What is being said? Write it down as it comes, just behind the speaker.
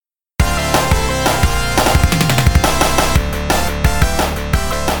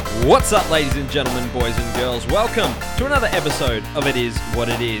What's up, ladies and gentlemen, boys and girls? Welcome to another episode of It Is What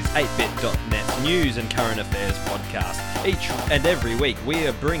It Is, 8bit.net's news and current affairs podcast. Each and every week, we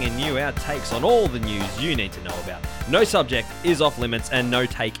are bringing you our takes on all the news you need to know about. No subject is off limits and no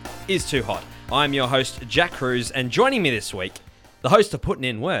take is too hot. I'm your host, Jack Cruz, and joining me this week, the host of Putting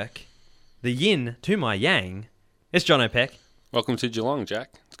In Work, the yin to my yang, it's John O'Peck. Welcome to Geelong, Jack.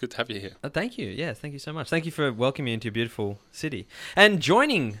 It's good to have you here. Thank you. Yeah, thank you so much. Thank you for welcoming me into your beautiful city. And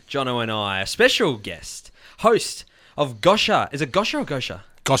joining Jono and I, a special guest, host of Gosha. Is it Gosha or Gosha?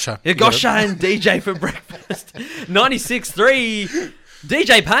 Gosha. Yeah, Gosha and DJ for breakfast. 96.3,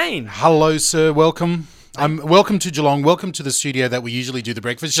 DJ Payne. Hello, sir. Welcome. Welcome to Geelong. Welcome to the studio that we usually do the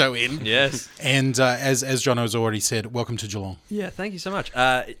breakfast show in. Yes. And as John has already said, welcome to Geelong. Yeah, thank you so much.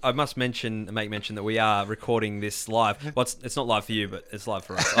 I must make mention that we are recording this live. Well, it's not live for you, but it's live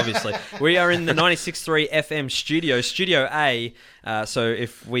for us, obviously. We are in the 96.3 FM Studio A. So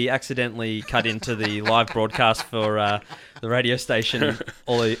if we accidentally cut into the live broadcast for the radio station,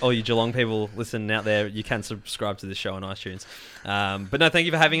 all you Geelong people listening out there, you can subscribe to the show on iTunes. But no, thank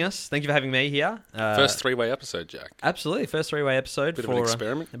you for having us. Thank you for having me here. First three-way episode, Jack. Absolutely, first three-way episode. Bit for of an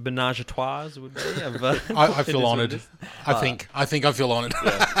experiment. Menage a trois would be. I feel honoured. I think I feel honoured.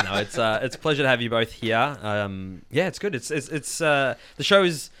 Yeah. No, it's a pleasure to have you both here. Yeah, it's good. It's the show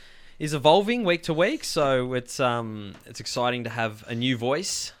is evolving week to week, so it's exciting to have a new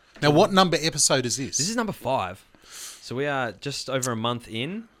voice. Now, what number episode is this? This is number 5. So we are just over a month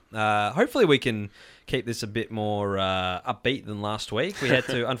in. Hopefully we can keep this a bit more upbeat than last week. We had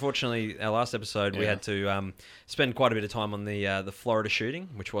to, unfortunately, our last episode, we had to spend quite a bit of time on the Florida shooting,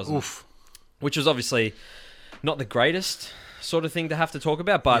 which was obviously not the greatest sort of thing to have to talk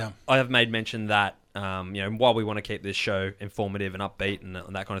about, but I have made mention that while we want to keep this show informative and upbeat and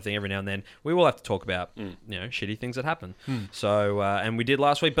that kind of thing, every now and then we will have to talk about shitty things that happen. So and we did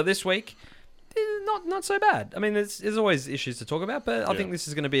last week, but this week not so bad. I mean, there's always issues to talk about, but I think this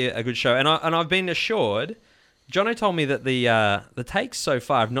is going to be a good show. And I've been assured. Jono told me that the takes so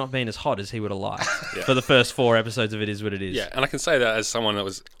far have not been as hot as he would have liked for the first 4 episodes of It Is What It Is. Yeah, and I can say that as someone that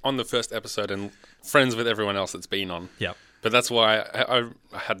was on the first episode and friends with everyone else that's been on. Yep. But that's why I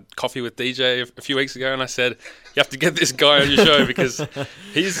had coffee with DJ a few weeks ago, and I said, you have to get this guy on your show because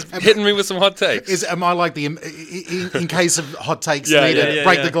he's hitting me with some hot takes. Am I like the in case of hot takes needed,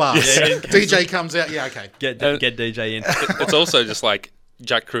 break the glass? Yeah, DJ comes out, okay. Get DJ in. It's also just like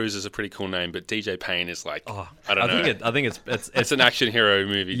Jack Cruz is a pretty cool name, but DJ Payne is like, I don't know. I think it's an action hero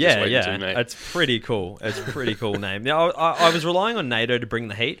movie. Yeah, to be made. It's pretty cool. It's a pretty cool name. Now, I was relying on NATO to bring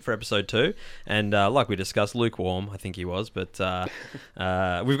the heat for episode 2, and like we discussed, lukewarm, I think he was, but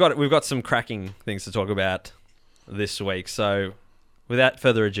we've got some cracking things to talk about this week. So, without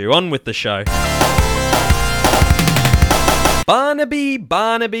further ado, on with the show.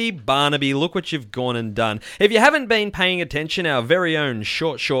 Barnaby, look what you've gone and done. If you haven't been paying attention, our very own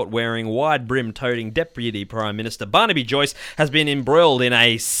short-wearing, wide-brim-toting Deputy Prime Minister Barnaby Joyce has been embroiled in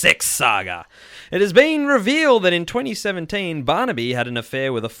a sex saga. It has been revealed that in 2017, Barnaby had an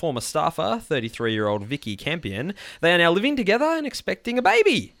affair with a former staffer, 33-year-old Vicky Campion. They are now living together and expecting a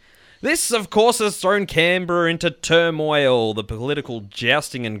baby. This, of course, has thrown Canberra into turmoil. The political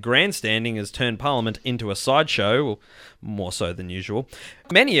jousting and grandstanding has turned Parliament into a sideshow, more so than usual.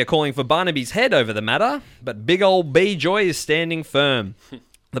 Many are calling for Barnaby's head over the matter, but big old B. Joy is standing firm.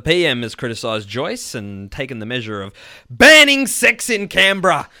 The PM has criticised Joyce and taken the measure of banning sex in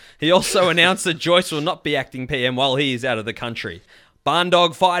Canberra. He also announced that Joyce will not be acting PM while he is out of the country.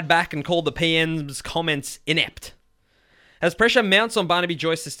 Barndog fired back and called the PM's comments inept. As pressure mounts on Barnaby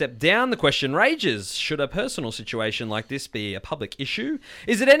Joyce to step down, the question rages, should a personal situation like this be a public issue?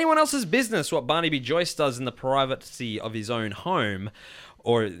 Is it anyone else's business what Barnaby Joyce does in the privacy of his own home,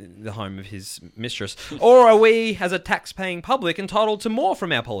 or the home of his mistress? Or are we, as a tax-paying public, entitled to more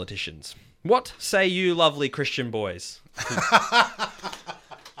from our politicians? What say you lovely Christian boys?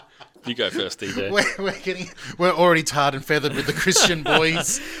 You go first, DJ. We're already tarred and feathered with the Christian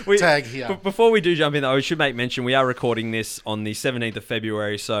boys tag here. Before we do jump in, though, we should make mention we are recording this on the 17th of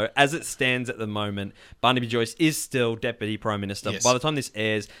February. So as it stands at the moment, Barnaby Joyce is still Deputy Prime Minister. Yes. By the time this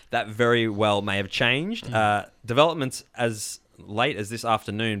airs, that very well may have changed. Developments as late as this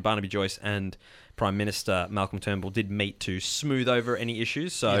afternoon, Barnaby Joyce and Prime Minister Malcolm Turnbull did meet to smooth over any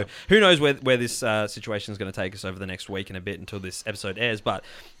issues. So who knows where this situation is going to take us over the next week and a bit until this episode airs. But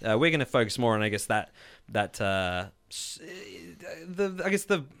we're going to focus more on, I guess, the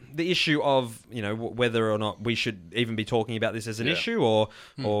issue of, you know, whether or not we should even be talking about this as an issue, or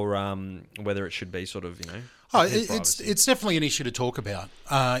whether it should be sort of, you know. Oh, it's definitely an issue to talk about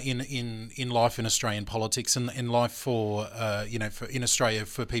in life in Australian politics, and in life for in Australia,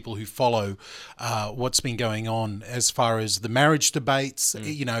 for people who follow what's been going on as far as the marriage debates,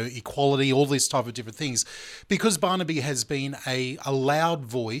 you know, equality, all these type of different things, because Barnaby has been a loud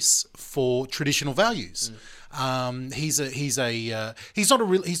voice for traditional values. He's not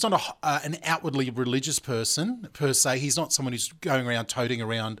an outwardly religious person per se. He's not someone who's going around toting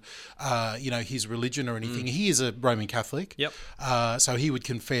around, his religion or anything. He is a Roman Catholic. Yep. So he would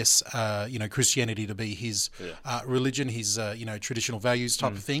confess, Christianity to be his religion, his traditional values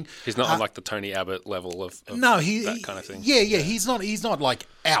type of thing. He's not on like the Tony Abbott level of that kind of thing. Yeah. He's not like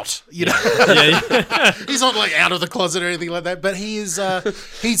out. You know. He's not like out of the closet or anything like that. But he is.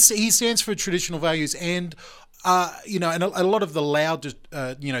 He stands for traditional values, and and a lot of the loud,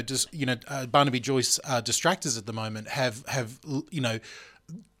 Barnaby Joyce distractors at the moment have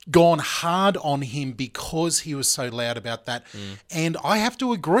gone hard on him because he was so loud about that. And I have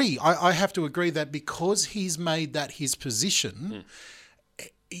to agree. I have to agree that because he's made that his position,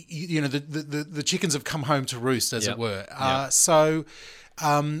 the chickens have come home to roost, as it were.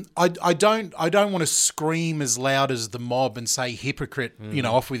 I don't want to scream as loud as the mob and say hypocrite,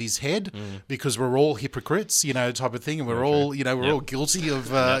 off with his head, because we're all hypocrites, type of thing, and we're all, all guilty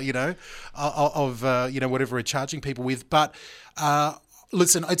of, whatever we're charging people with. But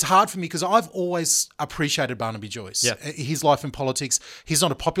listen, it's hard for me because I've always appreciated Barnaby Joyce, his life in politics. He's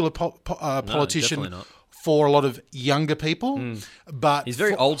not a popular politician. No, for a lot of younger people, but he's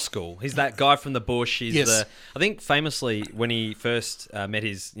very old school. He's that guy from the bush. He's I think famously when he first met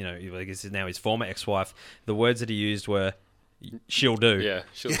his, I guess now his former ex-wife, the words that he used were "she'll do." Yeah,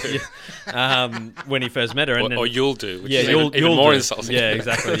 she'll do. When he first met her, and or you'll do. Which is you'll even more do. insulting. Yeah,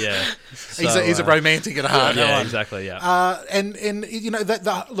 exactly. Yeah, so, he's a romantic at heart. Exactly. Yeah, and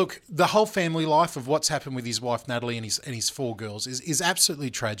the whole family life of what's happened with his wife Natalie and his 4 girls is absolutely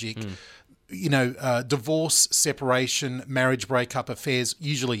tragic. Divorce, separation, marriage breakup, affairs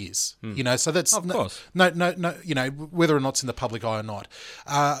usually is. So that's of course. No, whether or not it's in the public eye or not.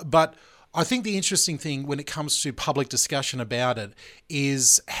 But I think the interesting thing when it comes to public discussion about it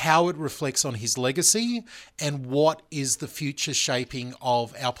is how it reflects on his legacy and what is the future shaping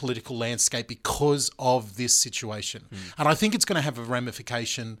of our political landscape because of this situation. And I think it's going to have a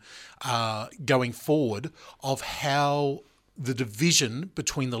ramification going forward of how the division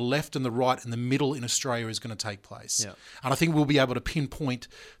between the left and the right and the middle in Australia is going to take place. Yeah. And I think we'll be able to pinpoint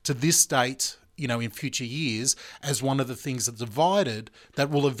to this date, in future years, as one of the things that that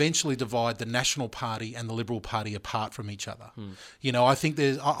will eventually divide the National Party and the Liberal Party apart from each other. I think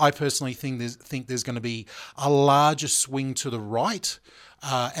I personally think there's going to be a larger swing to the right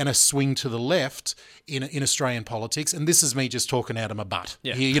and a swing to the left in Australian politics, and this is me just talking out of my butt.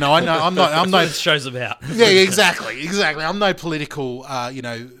 Yeah. I know I'm not. That's what this show's about. Yeah, exactly. I'm no political,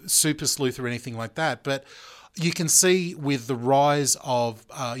 super sleuth or anything like that, but you can see with the rise of,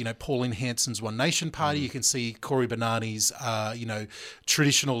 Pauline Hanson's One Nation Party, you can see Cory Bernardi's,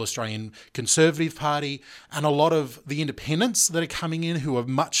 traditional Australian Conservative Party, and a lot of the independents that are coming in who are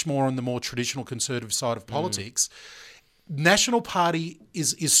much more on the more traditional conservative side of politics. National Party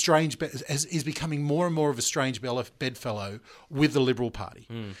is becoming more and more of a strange bedfellow with the Liberal Party.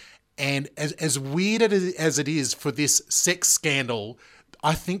 And as weird as it is for this sex scandal,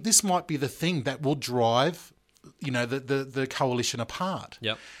 I think this might be the thing that will drive the coalition apart.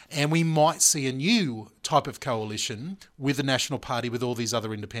 Yep. And we might see a new type of coalition with the National Party with all these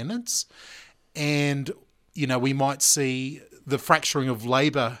other independents. And, we might see the fracturing of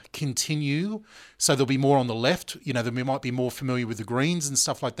Labor continue. So there'll be more on the left, then we might be more familiar with the Greens and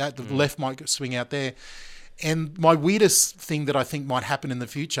stuff like that. The left might swing out there. And my weirdest thing that I think might happen in the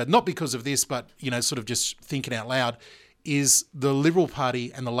future, not because of this, but, sort of just thinking out loud, is the Liberal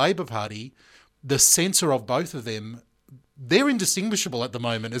Party and the Labor Party, the centre of both of them, they're indistinguishable at the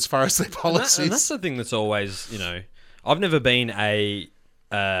moment as far as their policies. And that's the thing that's always, I've never been I'm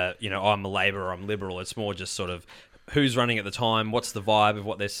a Labor or I'm Liberal. It's more just sort of who's running at the time, what's the vibe of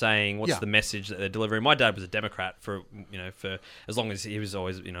what they're saying, what's the message that they're delivering. My dad was a Democrat for as long as he was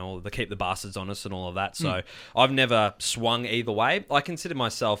always, the keep the bastards honest and all of that. So I've never swung either way. I consider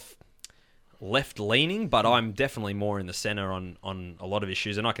myself left-leaning, but I'm definitely more in the centre on a lot of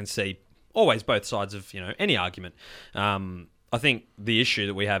issues, and I can see always both sides of any argument. I think the issue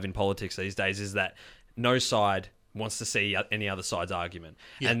that we have in politics these days is that no side wants to see any other side's argument,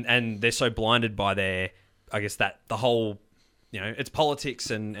 and they're so blinded by their, I guess that the whole, it's politics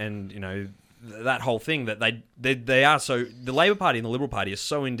and that whole thing that they are so, the Labor Party and the Liberal Party are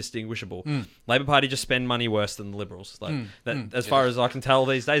so indistinguishable. Labor Party just spend money worse than the Liberals. As far as I can tell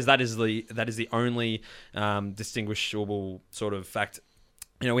these days, that is the only distinguishable sort of fact.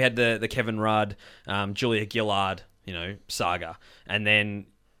 We had the Kevin Rudd, Julia Gillard, saga, and then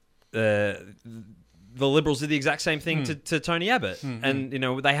the Liberals did the exact same thing to Tony Abbott. And,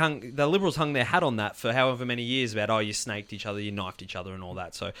 the Liberals hung their hat on that for however many years about, you snaked each other, you knifed each other and all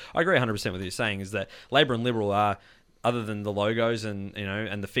that. So I agree 100% with what you're saying, is that Labor and Liberal are, other than the logos and,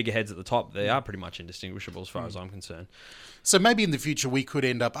 and the figureheads at the top, they are pretty much indistinguishable as far as I'm concerned. So maybe in the future we could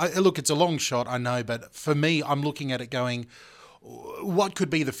end up... Look, it's a long shot, I know, but for me, I'm looking at it going, what could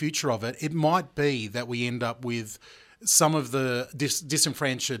be the future of it? It might be that we end up with some of the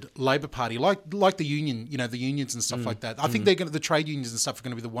disenfranchised Labor Party, like the union, the unions and stuff like that. I think the trade unions and stuff are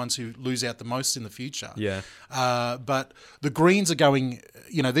going to be the ones who lose out the most in the future. Yeah. But the Greens are going,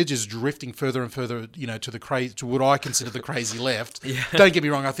 they're just drifting further and further, to what I consider the crazy left. Yeah. Don't get me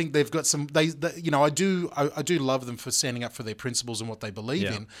wrong. I think they've got some. I do love them for standing up for their principles and what they believe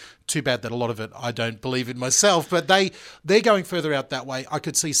in. Too bad that a lot of it I don't believe in myself. But they're going further out that way. I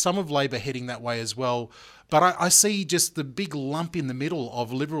could see some of Labor heading that way as well. But I see just the big lump in the middle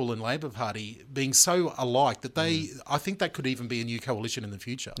of Liberal and Labor Party being so alike that I think that could even be a new coalition in the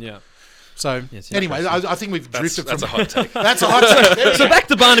future. Yeah. So anyway, I think we've drifted that's from... a hot take. That's a hot take. So back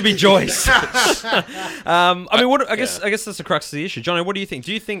to Barnaby Joyce. I guess that's the crux of the issue. Johnny, what do you think?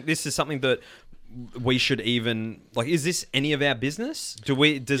 Do you think this is something that we should even, is this any of our business?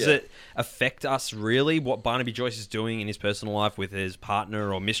 Does it affect us really, what Barnaby Joyce is doing in his personal life with his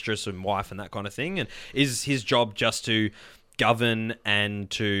partner or mistress and wife and that kind of thing? And is his job just to govern and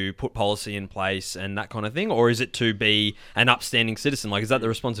to put policy in place and that kind of thing? Or is it to be an upstanding citizen? Is that the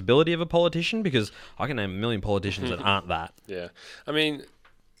responsibility of a politician? Because I can name a million politicians that aren't that. Yeah. I mean,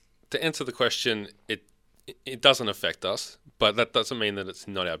 to answer the question, it doesn't affect us, but that doesn't mean that it's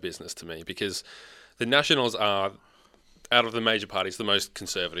not our business to me, because the Nationals are, out of the major parties, the most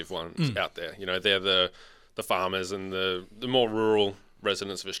conservative ones out there. They're the farmers and the more rural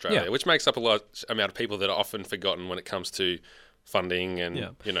residents of Australia, which makes up a large amount of people that are often forgotten when it comes to funding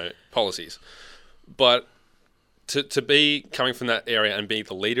and, policies. But to be coming from that area and be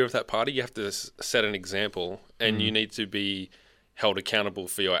the leader of that party, you have to set an example, and you need to be held accountable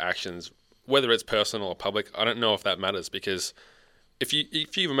for your actions, whether it's personal or public. I don't know if that matters, because if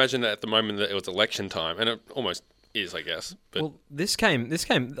you imagine that at the moment that it was election time, and it almost is, I guess. But well, this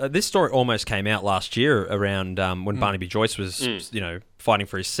story almost came out last year around when Barnaby Joyce was, fighting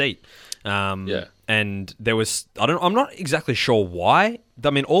for his seat. And there was, I'm not exactly sure why. I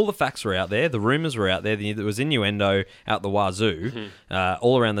mean, all the facts were out there. The rumours were out there. There was innuendo out the wazoo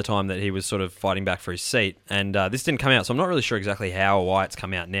all around the time that he was sort of fighting back for his seat. And this didn't come out, so I'm not really sure exactly how or why it's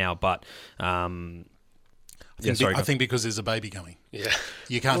come out now. But I think because there's a baby coming. Yeah.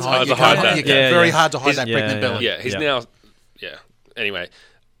 You can't hard hide that. Very hard to hide that pregnant belly. Yeah, he's now... Yeah. Anyway,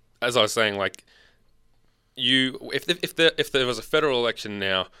 as I was saying, if there was a federal election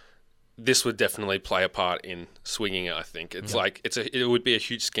now, this would definitely play a part in swinging it, I think. It's it would be a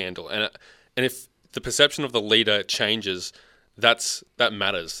huge scandal. And if the perception of the leader changes, that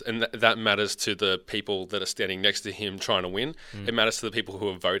matters. And that matters to the people that are standing next to him trying to win. It matters to the people who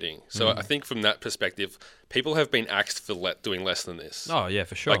are voting. So I think from that perspective, people have been axed for doing less than this. Oh, yeah,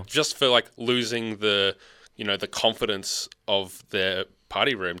 for sure. Just for losing the confidence of their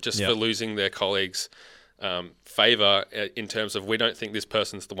party room, for losing their colleagues' favour in terms of, we don't think this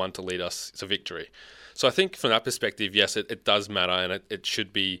person's the one to lead us. It's a victory. So I think from that perspective, yes, it does matter, and it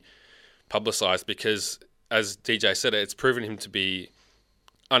should be publicised, because, as DJ said, it's proven him to be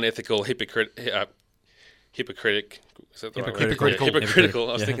unethical, hypocritical. Is that the right word? Hypocritical.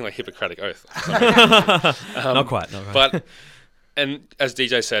 I was thinking Hippocratic Oath. Not quite. But, and as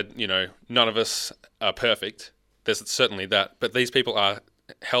DJ said, none of us are perfect. There's certainly that. But these people are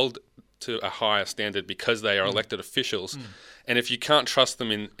held to a higher standard because they are elected officials. And if you can't trust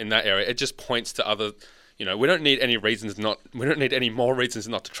them in that area, it just points to other... we don't need any more reasons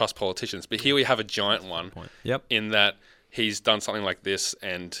not to trust politicians. But here we have a giant one. Yep. In that he's done something like this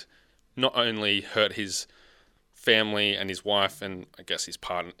and not only hurt his family and his wife and I guess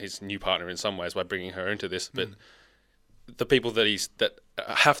his new partner in some ways by bringing her into this, but the people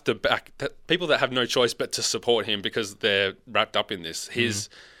people that have no choice but to support him because they're wrapped up in this. His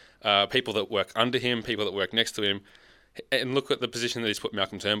people that work under him, people that work next to him. And look at the position that he's put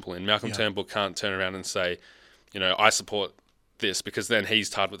Malcolm Turnbull in. Malcolm Turnbull can't turn around and say, I support this, because then he's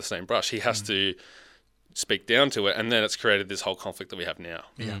tarred with the same brush. He has to speak down to it, and then it's created this whole conflict that we have now.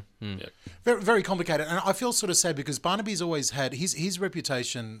 Yeah. Yeah. Very, very complicated. And I feel sort of sad because Barnaby's always had his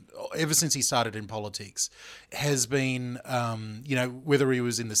reputation, ever since he started in politics, has been, whether he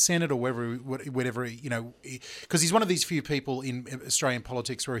was in the Senate or whatever, because he's one of these few people in Australian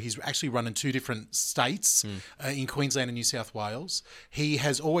politics where he's actually run in two different states, in Queensland and New South Wales. He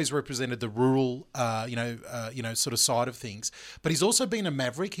has always represented the rural, sort of side of things. But he's also been a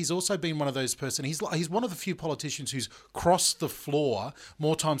maverick. He's also been one of those he's one of the few politicians who's crossed the floor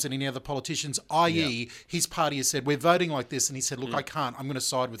more times than any other politicians, i.e. his party has said, we're voting like this, and he said, look, I can't, I'm going to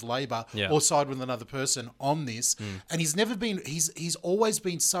side with Labor or side with another person on this. And he's always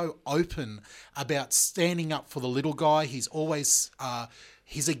been so open about standing up for the little guy. He's always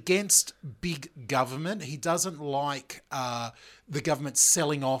he's against big government. He doesn't like the government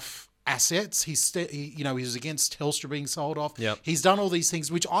selling off assets. He was against Telstra being sold off. He's done all these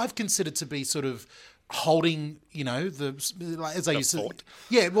things, which I've considered to be sort of holding, as they used to,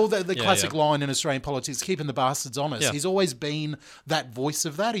 the classic line in Australian politics, keeping the bastards honest. He's always been that voice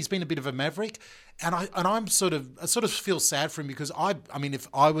of that. He's been a bit of a maverick, and I sort of feel sad for him because I mean, if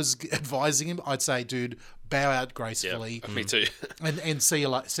I was advising him, I'd say, dude, bow out gracefully. Me too. and see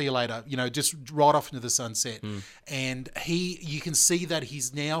you later. Just right off into the sunset. And you can see that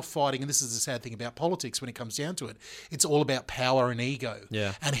he's now fighting, and this is the sad thing about politics when it comes down to it. It's all about power and ego.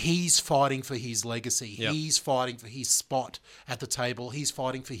 Yeah. And he's fighting for his legacy. Yep. He's fighting for his spot at the table. He's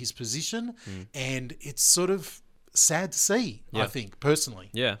fighting for his position. And it's sort of sad to see, I think, personally.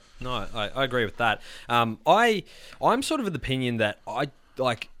 Yeah. No, I agree with that. I'm sort of of the opinion that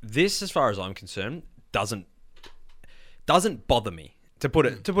this, as far as I'm concerned, doesn't bother me, to put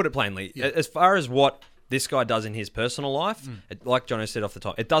it plainly. As far as what this guy does in his personal life, like Jono said off the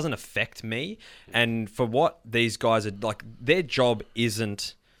top, it doesn't affect me. And for what these guys are like, their job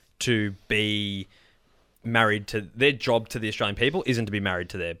isn't to be married to their job to the Australian people isn't to be married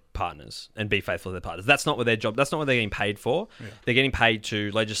to their partners and be faithful to their partners. That's not what their job. That's not what they're getting paid for. They're getting paid to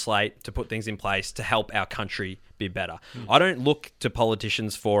legislate, to put things in place to help our country be better. I don't look to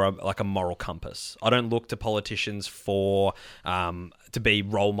politicians for a moral compass. I don't look to politicians for to be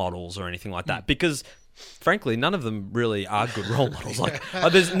role models or anything like that, because frankly, none of them really are good role models. I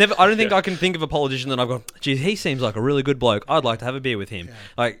don't think I can think of a politician that I've gone, geez, he seems like a really good bloke. I'd like to have a beer with him.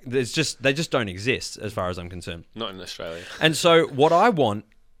 They just don't exist as far as I'm concerned. Not in Australia. And so what I want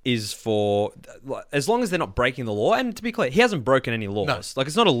is for, as long as they're not breaking the law, and to be clear, he hasn't broken any laws. No.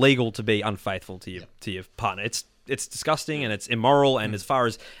 It's not illegal to be unfaithful to your partner. It's disgusting and it's immoral, and as far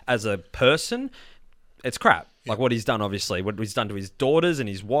as a person, it's crap. Like what he's done, obviously, what he's done to his daughters and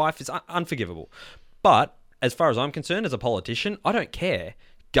his wife is unforgivable. But as far as I'm concerned, as a politician, I don't care.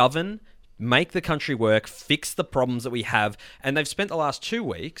 Govern, make the country work, fix the problems that we have. And they've spent the last 2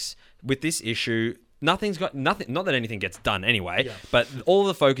 weeks with this issue. Nothing. Not that anything gets done anyway, but all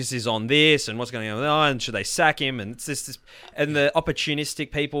the focus is on this and what's going on. And should they sack him? And it's this, and the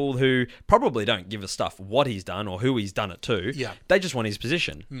opportunistic people who probably don't give a stuff what he's done or who he's done it to. They just want his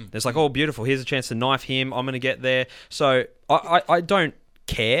position. It's like, oh, beautiful. Here's a chance to knife him. I'm going to get there. So I don't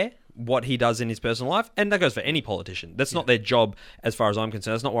care what he does in his personal life, and that goes for any politician. That's not their job as far as I'm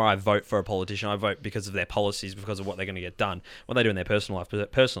concerned. That's not where I vote for a politician. I vote because of their policies, because of what they're going to get done. What they do in their personal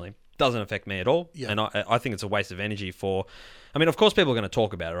life, personally, doesn't affect me at all. And I think it's a waste of energy for, I mean, of course people are going to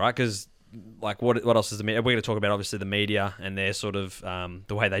talk about it, right? Because like what else is the media? We're going to talk about obviously the media and their sort of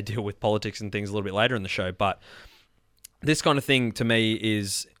the way they deal with politics and things a little bit later in the show. But this kind of thing to me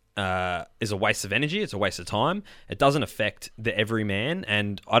is a waste of energy. It's a waste of time. It doesn't affect the everyman,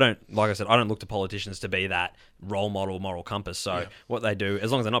 and I don't look to politicians to be that role model, moral compass. So what they do,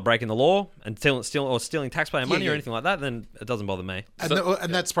 as long as they're not breaking the law and stealing taxpayer money or anything like that, then it doesn't bother me.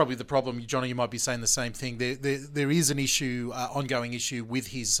 And that's probably the problem, Johnny. You might be saying the same thing. There is an issue, ongoing issue with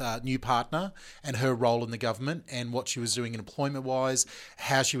his new partner and her role in the government and what she was doing employment wise,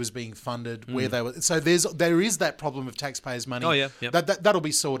 how she was being funded, where they were. So there is that problem of taxpayers' money. That'll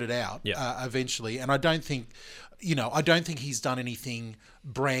be sorted out eventually. And I don't think he's done anything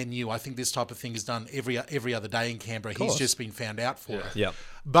brand new. I think this type of thing is done every other day in Canberra. He's just been found out for it.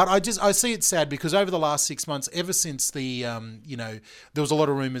 But I see it sad because over the last 6 months, ever since the there was a lot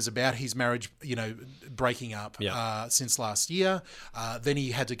of rumours about his marriage breaking up since last year. Then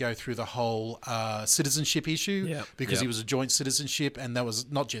he had to go through the whole citizenship issue because he was a joint citizenship, and that was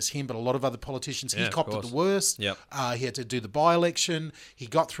not just him but a lot of other politicians. He copped it the worst. He had to do the by-election. He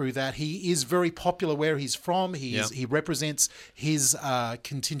got through that. He is very popular where he's from. He represents his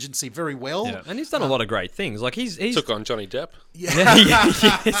contingency very well. Yeah. And he's done a lot of great things. Like he's Took on Johnny Depp.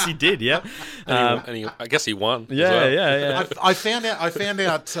 yes, he did. Yeah, I guess he won. as yeah, well. yeah. I found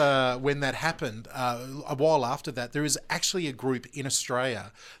out when that happened. A while after that, there is actually a group in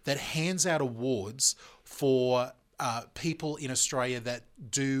Australia that hands out awards for people in Australia that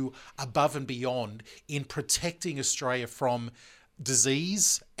do above and beyond in protecting Australia from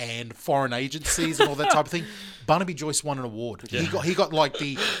disease and foreign agencies and all that type of thing. Barnaby Joyce won an award. He got like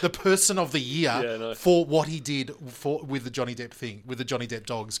the person of the year for what he did with the Johnny Depp thing, with the Johnny Depp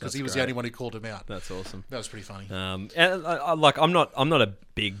dogs, because he was the only one who called him out. That's awesome. That was pretty funny. And I'm not a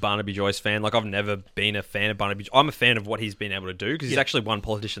big Barnaby Joyce fan. Like I've never been a fan of Barnaby. I'm a fan of what he's been able to do because he's actually one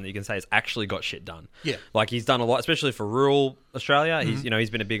politician that you can say has actually got shit done. Yeah. Like he's done a lot, especially for rural Australia. He's he's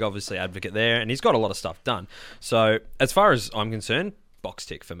been a big obviously advocate there, and he's got a lot of stuff done. So as far as I'm concerned, box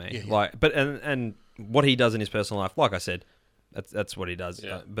tick for me. Yeah. Like, but and what he does in his personal life, like I said, that's what he does.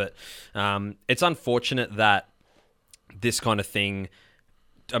 Yeah. But it's unfortunate that this kind of thing.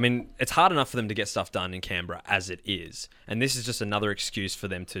 I mean, it's hard enough for them to get stuff done in Canberra as it is, and this is just another excuse for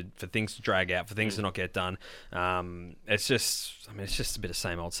them for things to drag out, for things to not get done. It's just a bit of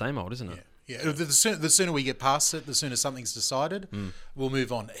same old, isn't it? Yeah, the sooner we get past it, the sooner something's decided, we'll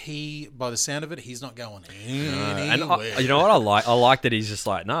move on. By the sound of it, he's not going anywhere. And you know what I like? I like that he's just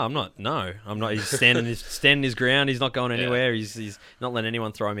like, no, I'm not. He's standing his ground. He's not going anywhere. He's not letting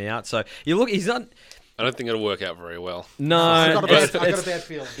anyone throw me out. So he's not. I don't think it'll work out very well. No, I got a bad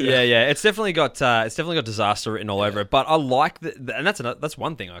feeling. Yeah. It's definitely got disaster written all over it. But I like that, and that's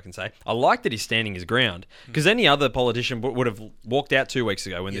one thing I can say. I like that he's standing his ground because any other politician would have walked out 2 weeks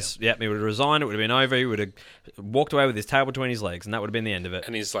ago when he would have resigned. It would have been over. He would have walked away with his tail between his legs, and that would have been the end of it.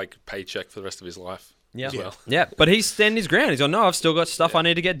 And his paycheck for the rest of his life. Yeah. As well. Yeah, but he's standing his ground. He's like, no, I've still got stuff I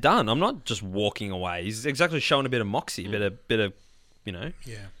need to get done. I'm not just walking away. He's exactly showing a bit of moxie, bit of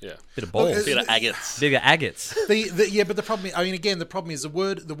Yeah. bit of balls. Bit of agates. Bigger agates. But the problem. The problem is the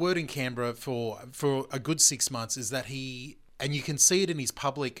word in Canberra for a good 6 months is that and you can see it in his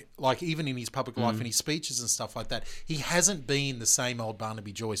public, like even in his public life and his speeches and stuff like that. He hasn't been the same old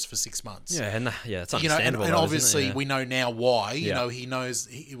Barnaby Joyce for 6 months. Yeah, and it's and understandable. obviously isn't it? we know now why. Yeah. He knows.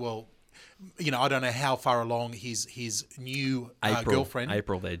 I don't know how far along his new girlfriend.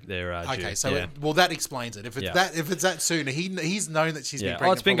 April, they're due. Okay, so yeah. that explains it. If it's that soon, he's known that she's been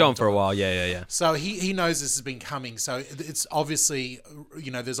pregnant. It's been going for a while. Yeah. So he knows this has been coming. So it's obviously,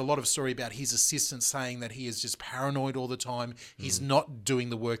 there's a lot of story about his assistant saying that he is just paranoid all the time. He's not doing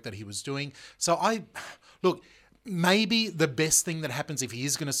the work that he was doing. So look. Maybe the best thing that happens if he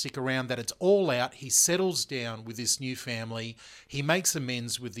is going to stick around, that it's all out. He settles down with this new family. He makes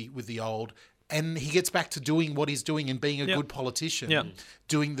amends with the old, and he gets back to doing what he's doing and being a good politician,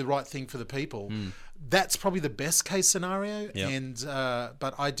 doing the right thing for the people. That's probably the best case scenario. And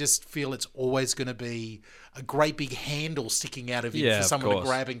but I just feel it's always going to be a great big handle sticking out of him for someone to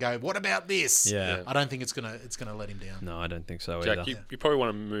grab and go, "What about this?" Yeah. I don't think it's gonna let him down. No, I don't think so Jack, either. you probably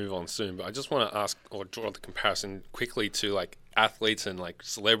want to move on soon, but I just want to ask or draw the comparison quickly to like athletes and like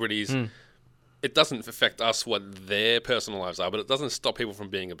celebrities. It doesn't affect us what their personal lives are, but it doesn't stop people from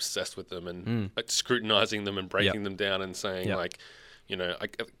being obsessed with them and like scrutinizing them and breaking them down and saying like, I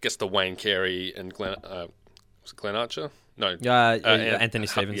guess the Wayne Carey and Glenn Archer? No. Anthony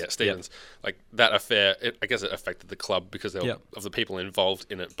Stevens. Yeah, Stevens. Like that affair, I guess it affected the club because of the people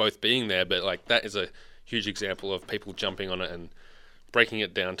involved in it both being there, but like that is a huge example of people jumping on it and breaking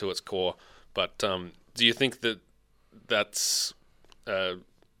it down to its core. But do you think that that's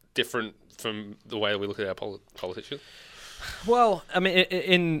different from the way we look at our politicians? Well, I mean,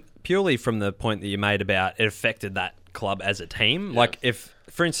 in purely from the point that you made about it affected that club as a team. Like if,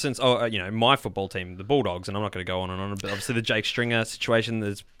 for instance, my football team, the Bulldogs, and I'm not going to go on and on, but obviously the Jake Stringer situation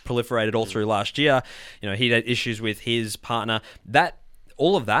that's proliferated all through last year. He had issues with his partner.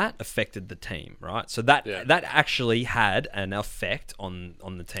 All of that affected the team, right? So that actually had an effect on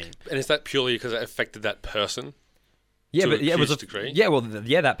the team. And is that purely because it affected that person? Yeah, to but a it was huge degree?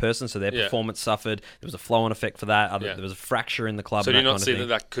 that person. So their performance suffered. There was a flow-on effect for that. There was a fracture in the club. So do you not see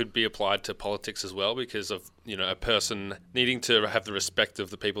that could be applied to politics as well, because of a person needing to have the respect of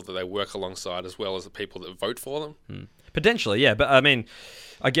the people that they work alongside, as well as the people that vote for them? Potentially, yeah. But I mean,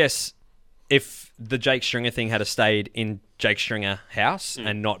 I guess if the Jake Stringer thing had stayed in Jake Stringer house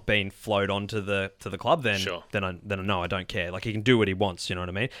and not been flowed onto the club, then I don't care. Like he can do what he wants, you know what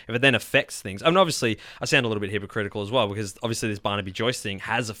I mean? If it then affects things, I mean, obviously I sound a little bit hypocritical as well, because obviously this Barnaby Joyce thing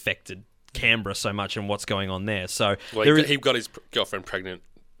has affected Canberra so much and what's going on there. So he got his girlfriend pregnant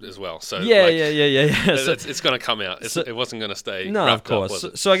as well. So Yeah. So, it's going to come out. It wasn't going to stay. no, of wrapped up, course. was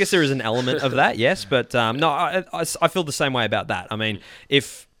it? So I guess there is an element of that, yes. But no, I feel the same way about that. I mean,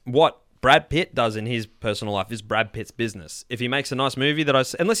 if what Brad Pitt does in his personal life is Brad Pitt's business. If he makes a nice movie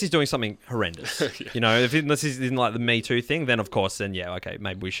unless he's doing something horrendous, unless he's in like the Me Too thing, then of course, then yeah, okay,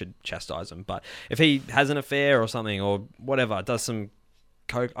 maybe we should chastise him. But if he has an affair or something or whatever, does some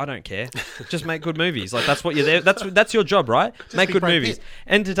coke, I don't care. Just make good movies. Like that's what you're there. That's your job, right? Make be good Brad movies, Pitt.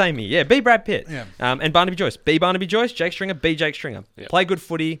 entertain me. Yeah, be Brad Pitt. Yeah. And Barnaby Joyce, be Barnaby Joyce. Jake Stringer, be Jake Stringer. Yeah. Play good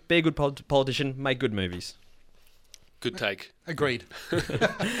footy, be a good politician, make good movies. Good take. Agreed.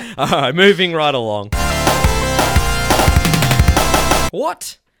 All right, moving right along.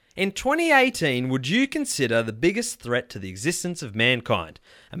 What, in 2018, would you consider the biggest threat to the existence of mankind?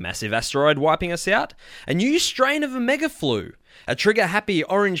 A massive asteroid wiping us out? A new strain of a mega flu? A trigger-happy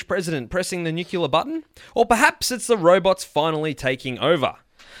orange president pressing the nuclear button? Or perhaps it's the robots finally taking over?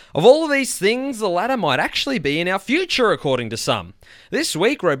 Of all of these things, the latter might actually be in our future, according to some. This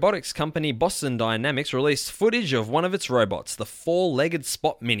week, robotics company Boston Dynamics released footage of one of its robots, the four-legged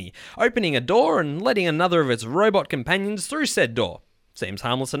Spot Mini, opening a door and letting another of its robot companions through said door. Seems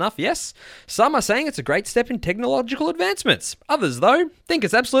harmless enough, yes? Some are saying it's a great step in technological advancements. Others, though, think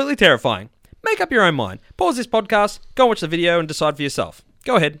it's absolutely terrifying. Make up your own mind. Pause this podcast, go and watch the video and decide for yourself.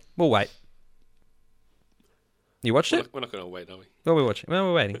 Go ahead, we'll wait. You watched it? We're not going to wait, are we? Well, we're watching. Well,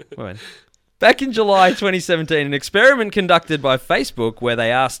 we're waiting. Back in July 2017, an experiment conducted by Facebook where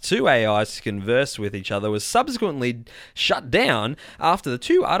they asked two AIs to converse with each other was subsequently shut down after the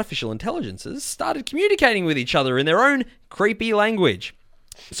two artificial intelligences started communicating with each other in their own creepy language.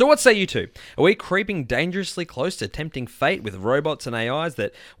 So what say you two? Are we creeping dangerously close to tempting fate with robots and AIs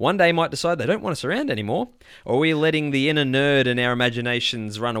that one day might decide they don't want us around anymore? Or are we letting the inner nerd and our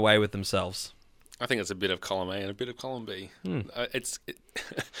imaginations run away with themselves? I think it's a bit of column A and a bit of column B.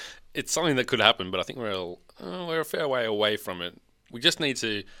 It's something that could happen, but I think we're a fair way away from it. We just need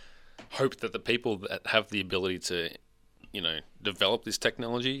to hope that the people that have the ability to, develop this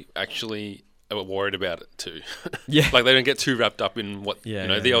technology actually are worried about it too. Yeah. Like they don't get too wrapped up in what the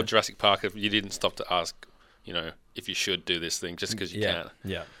old yeah. Jurassic Park. If you didn't stop to ask, if you should do this thing just because you can.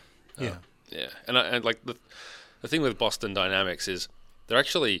 Yeah. Yeah. Yeah, and like the thing with Boston Dynamics is they're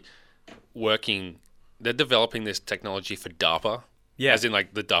actually they're developing this technology for DARPA. Yeah. As in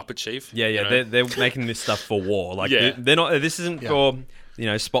like the DARPA chief. Yeah. They're making this stuff for war. Like they're not. This isn't for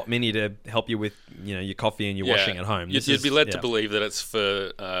Spot Mini to help you with your coffee and your washing at home. You'd be led to believe that it's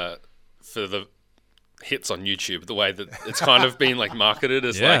for the hits on YouTube. The way that it's kind of been like marketed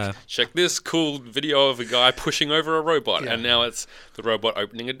as like, check this cool video of a guy pushing over a robot, and now it's the robot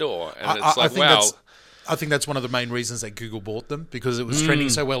opening a door, and it's like wow. I think that's one of the main reasons that Google bought them, because it was trending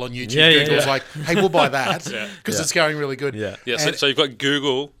so well on YouTube. Yeah, Google was like, hey, we'll buy that because it's going really good. Yeah. Yeah, so you've got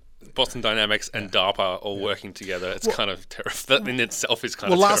Google, Boston Dynamics, and DARPA all working together. It's kind of terrifying. That in itself is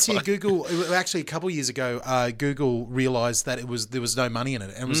kind of terrifying. Last year, actually a couple of years ago, Google realised that there was no money in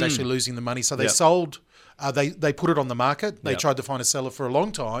it and was actually losing the money. So they sold... They put it on the market. They tried to find a seller for a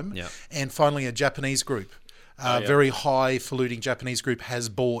long time. Yeah. And finally a Japanese group, very highfalutin Japanese group, has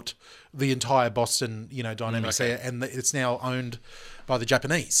bought the entire Boston, Dynamics there, and it's now owned by the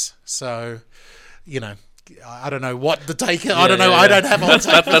Japanese. So, I don't know what the take. I don't know. Yeah. I don't have a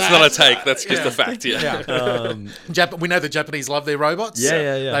take. That's not a take. That's just a fact. Yeah. We know the Japanese love their robots.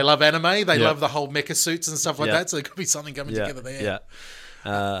 Yeah. They love anime. They love the whole mecha suits and stuff like that. So there could be something coming Yeah. together there.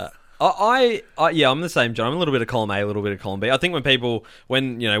 Yeah. I'm the same, John. I'm a little bit of column A, a little bit of column B. I think when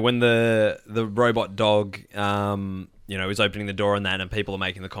the robot dog, is opening the door and people are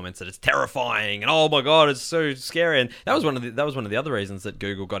making the comments that it's terrifying and oh my god, it's so scary, and that was one of the other reasons that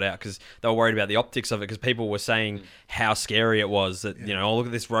Google got out, because they were worried about the optics of it, because people were saying how scary it was. That oh, look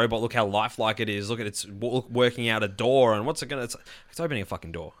at this robot, look how lifelike it is, look at it's working out a door, and what's it gonna? It's opening a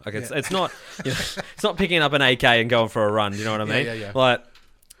fucking door. Like it's not it's not picking up an AK and going for a run. Do you know what I mean? Yeah. Like.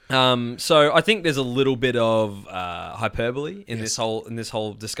 So I think there's a little bit of hyperbole in this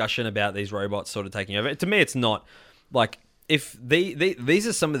whole discussion about these robots sort of taking over. To me, it's not like, if these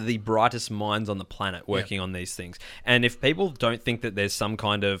are some of the brightest minds on the planet working on these things, and if people don't think that there's some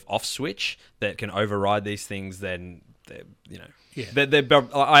kind of off switch that can override these things, then I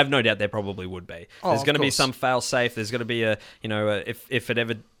have no doubt there probably would be. There's going to be some fail safe. There's going to be if it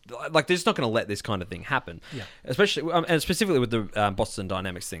ever. Like, they're just not going to let this kind of thing happen. Yeah. Especially, and specifically with the Boston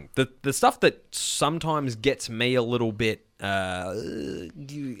Dynamics thing. The stuff that sometimes gets me a little bit hair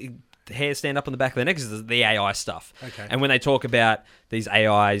stand up on the back of their neck is the AI stuff. Okay. And when they talk about these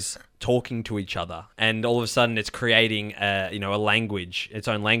AIs talking to each other, and all of a sudden it's creating a language, its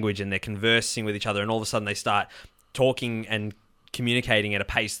own language, and they're conversing with each other, and all of a sudden they start talking and communicating at a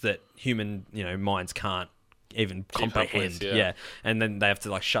pace that human, minds can't even comprehend. with, yeah. And then they have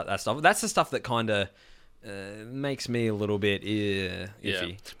to like shut that stuff. That's the stuff that kind of makes me a little bit iffy.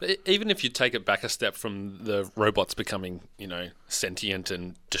 Yeah. But even if you take it back a step from the robots becoming, sentient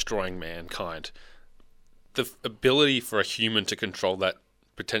and destroying mankind, the ability for a human to control that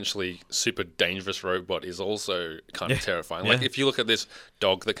potentially super dangerous robot is also kind of terrifying. Like if you look at this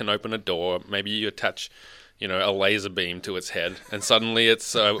dog that can open a door, maybe you attach, a laser beam to its head, and suddenly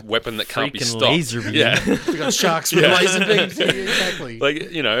it's a weapon that can't be Freaking stopped. laser beam. Yeah. We got sharks with laser beams. Yeah, exactly.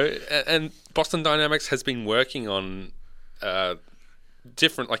 Like, and Boston Dynamics has been working on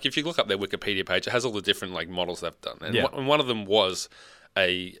different, like if you look up their Wikipedia page, it has all the different like models they've done. And one of them was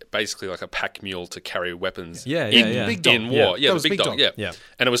basically like a pack mule to carry weapons Big dog. in war. Yeah, the that was big dog. dog. Yeah.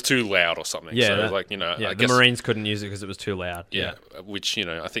 And it was too loud or something. Yeah, so that- like, Yeah, I the guess, Marines couldn't use it because it was too loud. yeah, which,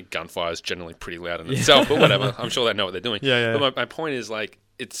 I think gunfire is generally pretty loud in itself, but whatever. I'm sure they know what they're doing. Yeah. But my point is, like,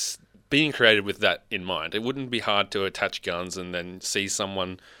 it's being created with that in mind. It wouldn't be hard to attach guns and then see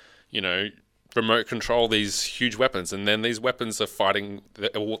someone, remote control these huge weapons, and then these weapons are fighting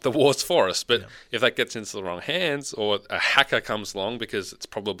the wars for us. But if that gets into the wrong hands, or a hacker comes along, because it's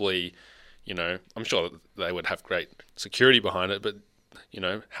probably, I'm sure they would have great security behind it, but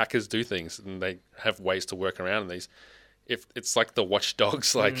hackers do things and they have ways to work around these. If it's like the Watch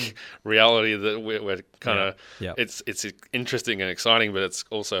Dogs reality that we're kind of it's interesting and exciting, but it's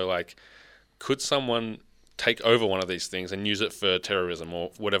also like, could someone take over one of these things and use it for terrorism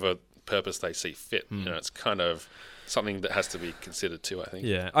or whatever purpose they see fit? It's kind of something that has to be considered too, I think.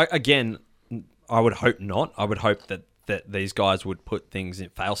 Yeah. I would hope not. I would hope that these guys would put things in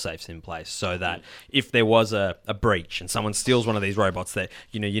fail-safes in place so that if there was a breach and someone steals one of these robots, that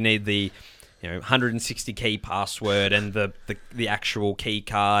you need the 160 key password and the actual key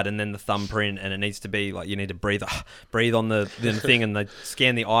card and then the thumbprint, and it needs to be like, you need to breathe on the thing and they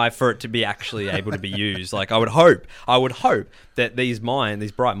scan the eye for it to be actually able to be used. Like I would hope that these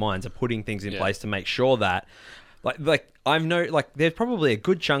bright minds are putting things in place to make sure that there's probably a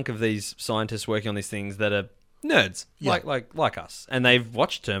good chunk of these scientists working on these things that are nerds like us, and they've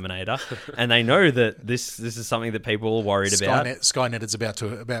watched Terminator and they know that this is something that people are worried about. Skynet is about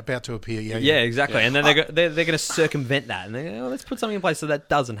to appear. Yeah, exactly. And then they're going to circumvent that, and they go, let's put something in place so that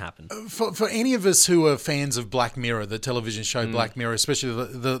doesn't happen. For any of us who are fans of Black Mirror, the television show Black Mirror, especially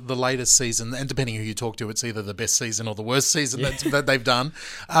the latest season, and depending who you talk to, it's either the best season or the worst season that they've done.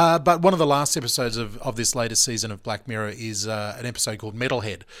 But one of the last episodes of this latest season of Black Mirror is an episode called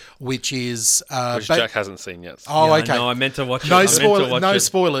Metalhead, which Jack hasn't seen yet. Oh, okay. No, I meant to watch it. No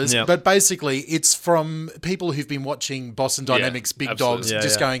spoilers, Yep. but basically it's from people who've been watching Boston Dynamics Big absolutely. Dogs, Yeah,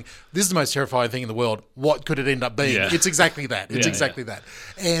 just going, this is the most terrifying thing in the world. What could it end up being? Yeah. It's exactly that. It's exactly that.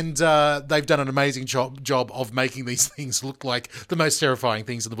 And they've done an amazing job of making these things look like the most terrifying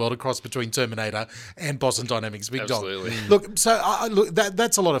things in the world, across between Terminator and Boston Dynamics Big Absolutely. Dog. Look, so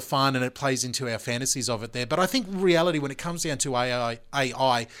that's a lot of fun, and it plays into our fantasies of it there. But I think reality, when it comes down to AI,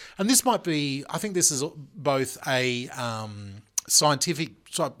 and this might be, I think this is both a scientific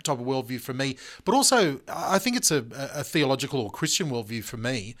type of worldview for me, but also I think it's a theological or Christian worldview for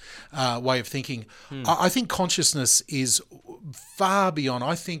me, way of thinking. I think consciousness is far beyond.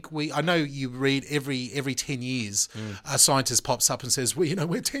 I know you read every 10 years a scientist pops up and says, we're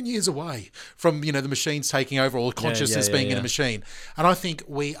 10 years away from the machines taking over, or consciousness being in a machine, and I think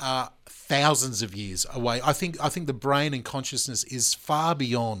we are thousands of years away. I think the brain and consciousness is far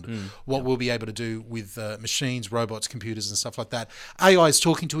beyond what we'll be able to do with machines, robots, computers, and stuff like that. AI is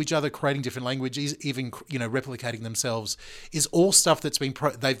talking to each other, creating different languages, even replicating themselves, is all stuff that's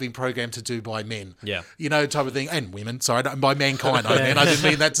they've been programmed to do by men. Yeah. Type of thing, and women. Sorry, by mankind. I didn't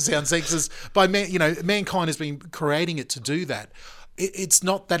mean that to sound sexist. By mankind has been creating it to do that. It's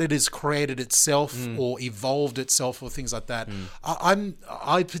not that it has created itself or evolved itself or things like that.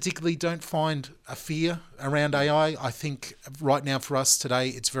 I particularly don't find a fear around AI. I think right now for us today,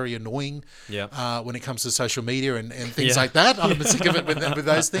 it's very annoying when it comes to social media and things like that. I'm sick of it with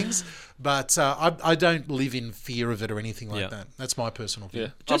those things. But I don't live in fear of it or anything like that. That's my personal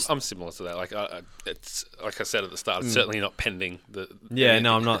view. Yeah, I'm similar to that. Like it's like I said at the start, it's certainly not pending. I'm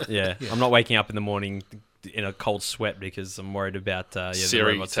not. I'm not waking up in the morning in a cold sweat because I'm worried about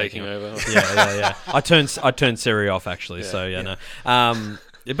Siri the robots taking over. Yeah. I turned Siri off actually. No.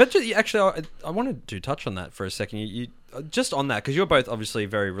 But actually, I wanted to touch on that for a second. You just on that, because you're both obviously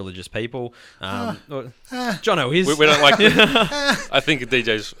very religious people. Jono is. We don't like. I think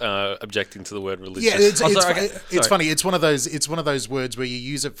DJ's objecting to the word religious. Yeah, it's funny. It's one of those. It's one of those words where you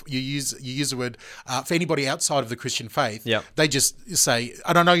use it. You use the word for anybody outside of the Christian faith. Yeah. They just say,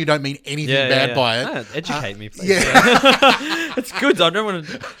 "I don't know. You don't mean anything bad by it." Educate me, please. Yeah. It's good. I don't want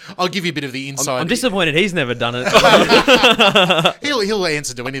to. I'll give you a bit of the inside. I'm disappointed he's never done it. He'll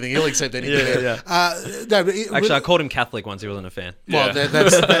answer to anything. He'll accept anything. Yeah. No, but Actually, I called him Catholic once. He wasn't a fan. Well, Yeah.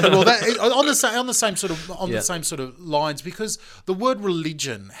 that's on the same sort of lines, because the word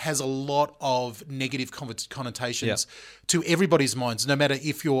religion has a lot of negative connotations to everybody's minds, no matter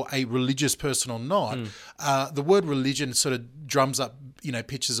if you're a religious person or not. The word religion sort of drums up,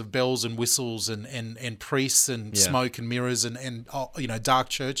 pictures of bells and whistles and priests and smoke and mirrors and dark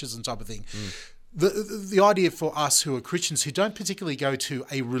churches and type of thing. The idea for us who are Christians who don't particularly go to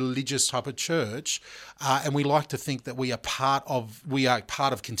a religious type of church, and we like to think that we are part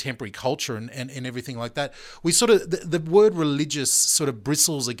of contemporary culture and everything like that. We sort of the word religious sort of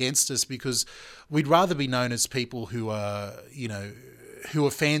bristles against us, because we'd rather be known as people who are who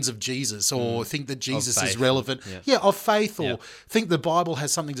are fans of Jesus, or think that Jesus is relevant, of faith, or think the Bible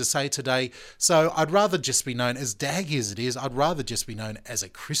has something to say today. So I'd rather just be known, as daggy as it is, I'd rather just be known as a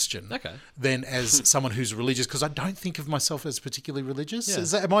Christian than as someone who's religious, because I don't think of myself as particularly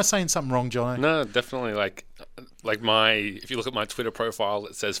religious. Am I saying something wrong, John? No, definitely. If you look at my Twitter profile,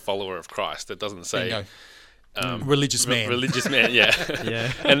 it says follower of Christ. It doesn't say religious man. Religious man, yeah.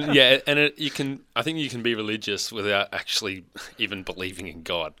 Yeah. I think you can be religious without actually even believing in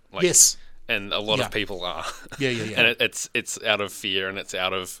God. Yes. And a lot of people are. Yeah. And it's out of fear, and it's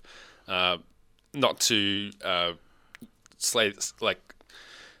out of not to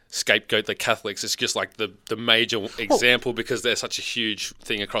scapegoat the Catholics. It's just like the major example, because they're such a huge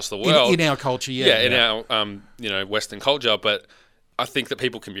thing across the world in our culture. in our Western culture. But I think that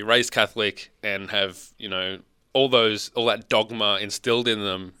people can be raised Catholic and have all that dogma instilled in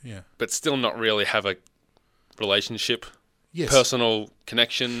them, but still not really have a relationship, personal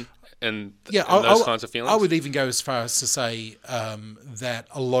connection, and those kinds of feelings. I would even go as far as to say that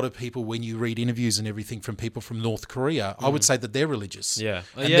a lot of people, when you read interviews and everything from people from North Korea, I would say that they're religious.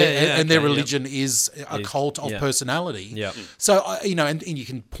 And their religion is a cult of personality. Yeah. So and you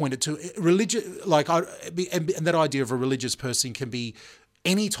can point it to religion, and that idea of a religious person can be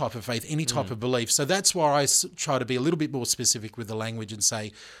any type of faith, any type of belief. So that's why I try to be a little bit more specific with the language and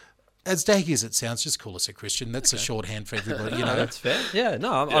say, as daggy as it sounds, just call us a Christian. That's a shorthand for everybody. That's fair. Yeah,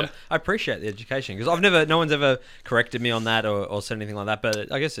 no, I appreciate the education, because no one's ever corrected me on that or said anything like that.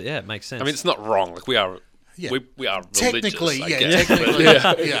 But I guess it makes sense. I mean, it's not wrong. We are. We are technically, religious, technically,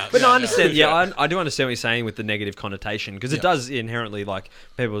 But no, I understand. I do understand what you're saying with the negative connotation, because it does inherently,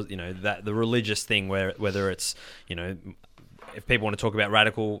 people, that the religious thing, whether it's if people want to talk about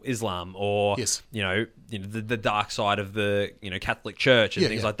radical Islam or the dark side of the Catholic Church and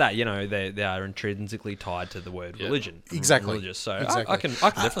things like that, they are intrinsically tied to the word religion. Exactly. Religious. So exactly. I can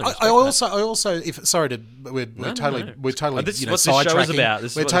definitely. I also, we're totally This is what this sidetracking. show is about.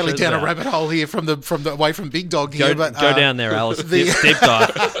 This is we're what the totally show's down about. a rabbit hole here from the away from Big Dog here. Go down there, Alice. Deep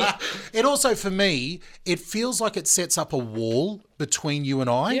dive. It also, for me, it feels like it sets up a wall between you and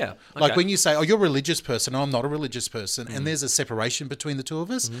I. Yeah. Like when you say, you're a religious person, I'm not a religious person, and there's a separation between the two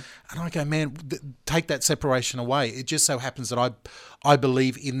of us. And I go, man, take that separation away. It just so happens that I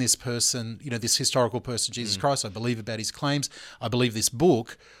believe in this person, this historical person, Jesus Christ. I believe about his claims. I believe this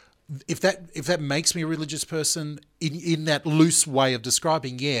book. If that makes me a religious person in that loose way of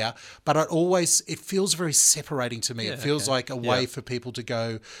describing, but it feels very separating to me. It feels like a way for people to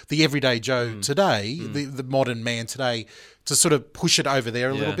go, the everyday Joe today, the modern man today, to sort of push it over there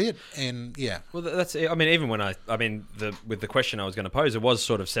a little bit. And well, that's. I mean, even when with the question I was going to pose, it was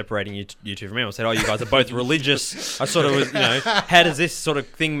sort of separating you two from me. I said, you guys are both religious. I sort of was, how does this sort of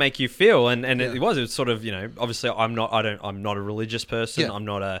thing make you feel? And it was sort of, obviously I'm not a religious person. I'm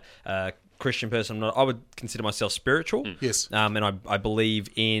not a Christian person. I would consider myself spiritual. Yes. And I believe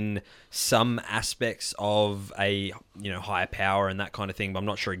in some aspects of a higher power and that kind of thing, but I'm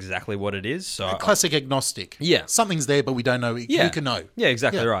not sure exactly what it is. So classic agnostic. Yeah. Something's there, but we don't know. You can know. Yeah,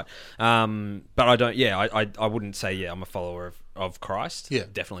 exactly right. But I don't. Yeah, I wouldn't say I'm a follower of Christ. Yeah,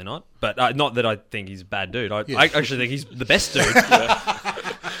 definitely not. But not that I think he's a bad dude. I actually think he's the best dude.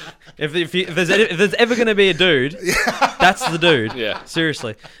 If there's ever going to be a dude, that's the dude. Yeah.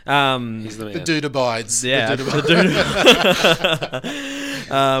 Seriously. He's the man. The dude abides. Yeah. The dude abides.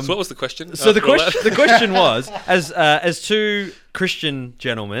 So what was the question? So the question was, as two Christian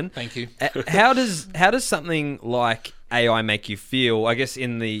gentlemen, thank you. How does something like AI make you feel? I guess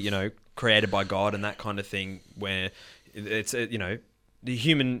in the created by God and that kind of thing, where it's the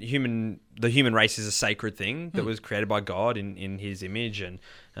human race is a sacred thing that was created by God in His image, and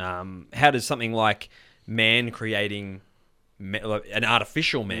how does something like man creating an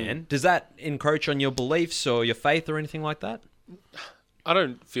artificial man, does that encroach on your beliefs or your faith or anything like that? I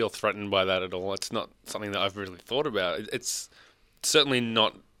don't feel threatened by that at all. It's not something that I've really thought about. It's certainly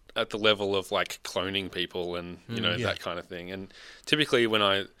not at the level of like cloning people and that kind of thing. And typically when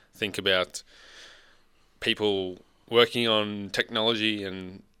I think about people working on technology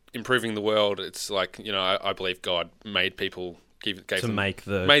and improving the world, it's like, I believe God made people, gave them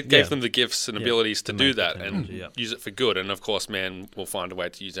the gifts and abilities to do that and use it for good. And of course, man will find a way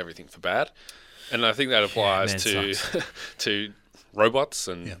to use everything for bad. And I think that applies to robots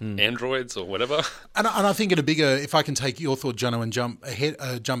and androids or whatever. And I think if I can take your thought, Jono, and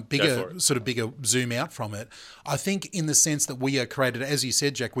jump bigger zoom out from it, I think in the sense that we are created, as you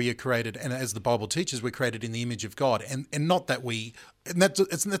said, Jack, we are created, and as the Bible teaches, we're created in the image of God, and not that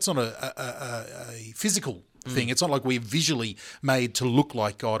that's not a physical thing. It's not like we're visually made to look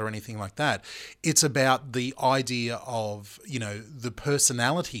like God or anything like that. It's about the idea of, the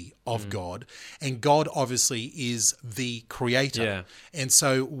personality of God, and God obviously is the creator. Yeah. And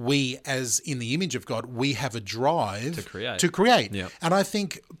so we, as in the image of God, we have a drive to create. Yeah. And I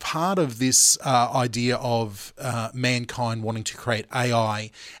think part of this idea of mankind wanting to create AI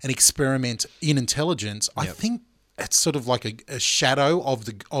and experiment in intelligence, I think it's sort of like a shadow of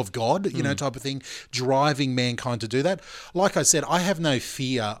God, type of thing, driving mankind to do that. Like I said, I have no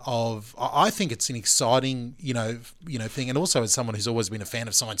fear of. I think it's an exciting, thing, and also as someone who's always been a fan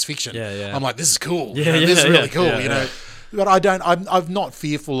of science fiction, I'm like, this is cool. This is really cool. But I'm not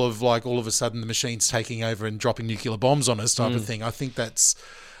fearful of like all of a sudden the machines taking over and dropping nuclear bombs on us type of thing. I think that's,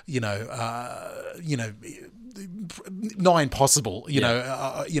 nigh impossible,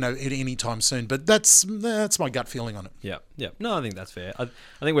 at any time soon. But that's my gut feeling on it. Yeah. No, I think that's fair. I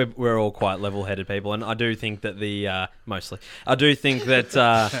think we're all quite level-headed people, and I do think that I do think that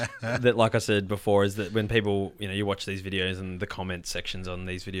that, like I said before, is that when people, you watch these videos and the comment sections on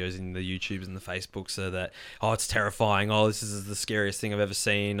these videos in the YouTubes and the Facebooks are that, it's terrifying. This is the scariest thing I've ever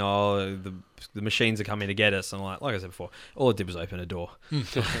seen. The machines are coming to get us. And like I said before, all it did was open a door. And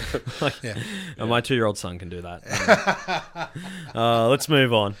my 2-year-old son can do that. Let's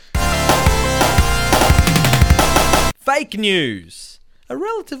move on. Fake news. A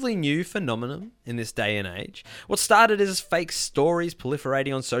relatively new phenomenon in this day and age. What started as fake stories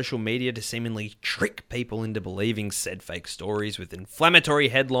proliferating on social media to seemingly trick people into believing said fake stories with inflammatory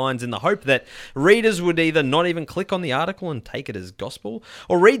headlines in the hope that readers would either not even click on the article and take it as gospel,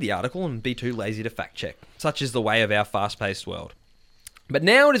 or read the article and be too lazy to fact check. Such is the way of our fast-paced world. But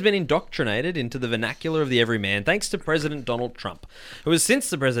now it has been indoctrinated into the vernacular of the everyman thanks to President Donald Trump, who has since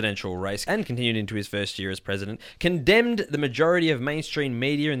the presidential race and continued into his first year as president, condemned the majority of mainstream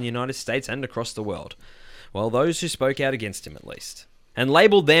media in the United States and across the world. Well, those who spoke out against him at least, and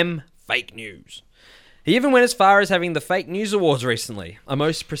labelled them fake news. He even went as far as having the Fake News Awards recently, a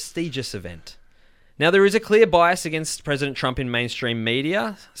most prestigious event. Now, there is a clear bias against President Trump in mainstream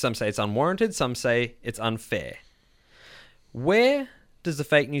media. Some say it's unwarranted, some say it's unfair. Where does the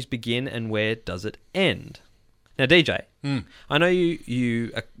fake news begin and where does it end? Now, DJ, I know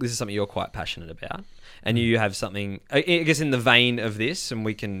you this is something you're quite passionate about, and you have something, I guess, in the vein of this, and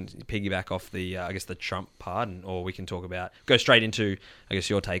we can piggyback off the, the Trump part, or we can go straight into,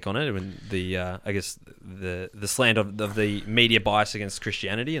 your take on it, and the slant of the media bias against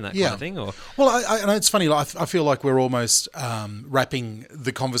Christianity and that kind of thing. Or well, I know it's funny. I feel like we're almost wrapping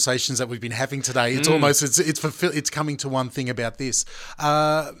the conversations that we've been having today. It's almost it's coming to one thing about this.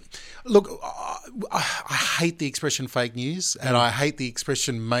 Look, I hate the expression fake news, and I hate the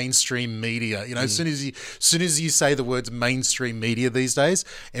expression mainstream media. As soon as you say the words mainstream media these days,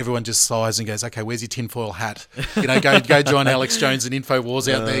 everyone just sighs and goes, "Okay, where's your tinfoil hat? Go join Alex Jones and InfoWars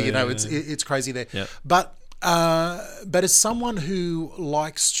out there. It's crazy there." Yeah. But as someone who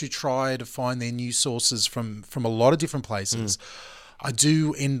likes to try to find their news sources from a lot of different places, I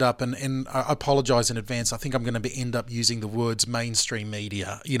do end up, and I apologise in advance, I think I'm going to end up using the words mainstream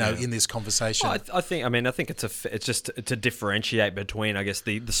media, in this conversation. Well, I think it's just to differentiate between,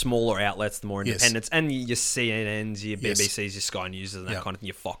 the smaller outlets, the more independents, and your CNNs, your BBCs, your Sky News, and that kind of thing,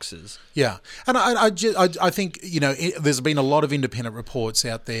 your Foxes. Yeah, and I think, there's been a lot of independent reports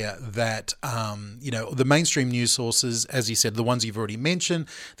out there that, the mainstream news sources, as you said, the ones you've already mentioned,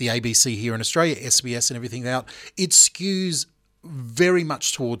 the ABC here in Australia, SBS and everything out, it skews very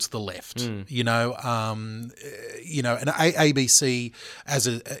much towards the left, and ABC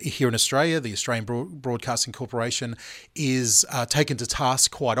here in Australia, the Australian Broadcasting Corporation, is taken to task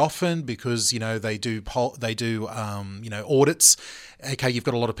quite often because they do audits. Okay, you've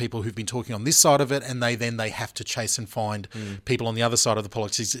got a lot of people who've been talking on this side of it, and they have to chase and find people on the other side of the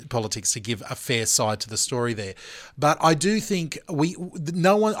politics to give a fair side to the story there. But I do think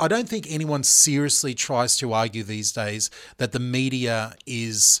I don't think anyone seriously tries to argue these days that the media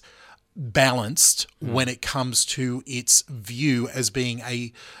is balanced when it comes to its view as being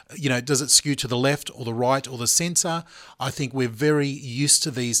does it skew to the left or the right or the centre? I think we're very used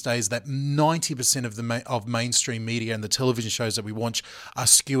to these days that 90% of mainstream media and the television shows that we watch are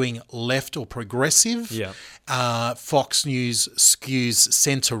skewing left or progressive. Yeah. Fox News skews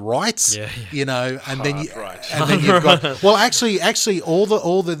centre right. Yeah. And then right. and then you've got actually all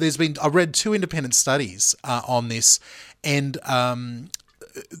the there's been, I read 2 independent studies on this, and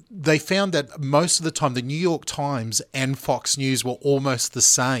they found that most of the time the New York Times and Fox News were almost the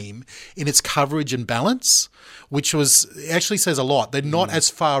same in its coverage and balance, which actually says a lot. They're not as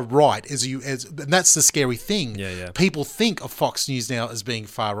far right and that's the scary thing. Yeah. People think of Fox News now as being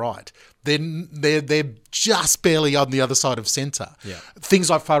far right. They're just barely on the other side of centre. Yeah. Things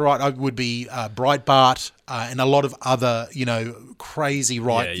like far right would be Breitbart and a lot of other, crazy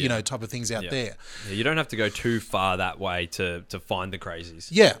right, type of things out there. Yeah, you don't have to go too far that way to find the crazies.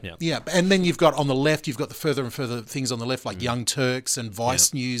 Yeah. And then you've got on the left, you've got the further and further things on the left, like Young Turks and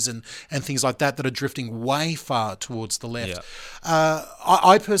Vice News and things like that are drifting way far towards the left. Yeah.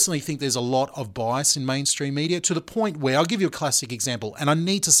 I personally think there's a lot of bias in mainstream media, to the point where, I'll give you a classic example, and I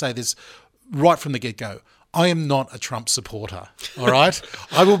need to say this right from the get-go. I am not a Trump supporter, all right?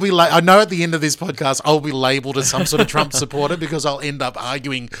 I will be. I know at the end of this podcast, I'll be labelled as some sort of Trump supporter because I'll end up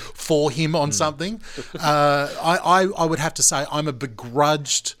arguing for him on something. I would have to say I'm a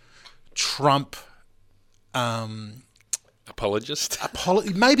begrudged Trump apologist.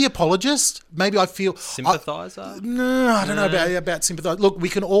 Maybe apologist. Maybe I feel sympathiser. No, I don't know about sympathiser. Look, we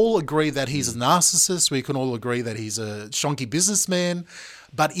can all agree that he's a narcissist. We can all agree that he's a shonky businessman.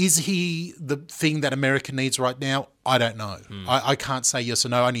 But is he the thing that America needs right now? I don't know. I can't say yes or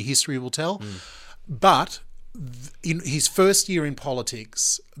no. Only history will tell. But in his first year in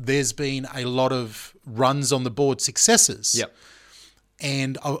politics, there's been a lot of runs on the board, successes. Yep.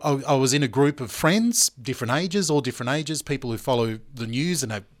 And I was in a group of friends, all different ages, people who follow the news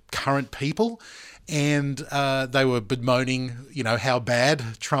and are current people. And they were bemoaning, how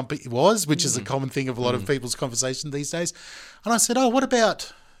bad Trump was, which is a common thing of a lot of people's conversation these days. And I said, what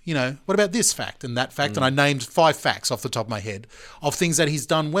about this fact and that fact? And I named 5 facts off the top of my head of things that he's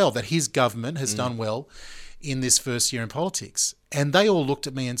done well, that his government has done well in this first year in politics. And they all looked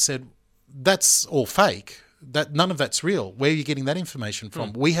at me and said, that's all fake. That none of that's real. Where are you getting that information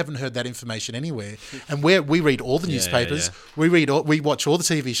from? We haven't heard that information anywhere. And we read all the newspapers, we watch all the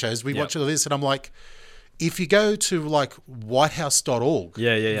TV shows, we watch all this, and I'm like, if you go to like whitehouse.org,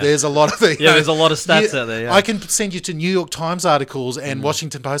 there's a lot of there's a lot of stats out there. Yeah. I can send you to New York Times articles and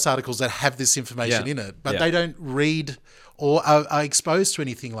Washington Post articles that have this information in it, but they don't read or are exposed to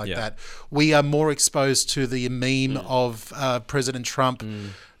anything like that. We are more exposed to the meme of President Trump.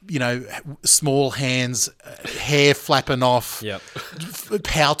 Small hands, hair flapping off,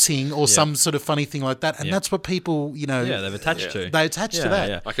 pouting, or some sort of funny thing like that. And that's what people, they've attached to. They attach to that.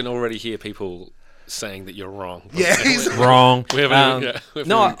 Yeah. I can already hear people saying that you're wrong. Wrong. We haven't even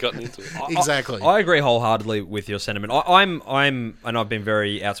gotten into it. Exactly. I agree wholeheartedly with your sentiment. I'm, and I've been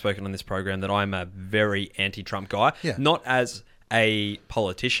very outspoken on this program that I'm a very anti-Trump guy. Yeah. Not as a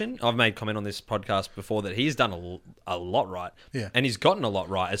politician. I've made comment on this podcast before that he's done a lot right. Yeah. And he's gotten a lot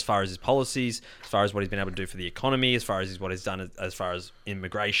right as far as his policies, as far as what he's been able to do for the economy, as far as what he's done as far as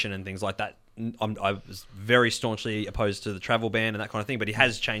immigration and things like that. I was very staunchly opposed to the travel ban and that kind of thing, but he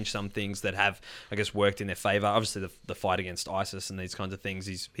has changed some things that have, I guess, worked in their favour. Obviously, the fight against ISIS and these kinds of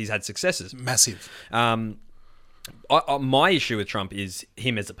things, he's had successes. Massive. My issue with Trump is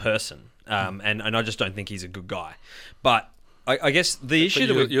him as a person, and I just don't think he's a good guy. But I guess the issue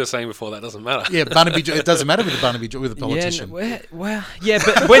that you were saying before, that doesn't matter. Yeah, Barnaby. It doesn't matter with a politician. But when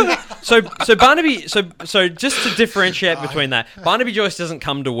so Barnaby, so just to differentiate between that, Barnaby Joyce doesn't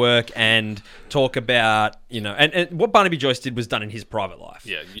come to work and talk about and what Barnaby Joyce did was done in his private life.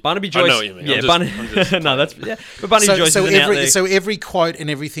 Yeah, Barnaby Joyce. I know what you mean. Yeah, but Barnaby Joyce so isn't out there. So every quote and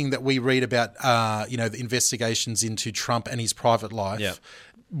everything that we read about, the investigations into Trump and his private life,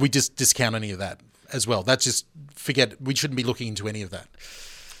 we just discount any of that as well. That's just forget. We shouldn't be looking into any of that.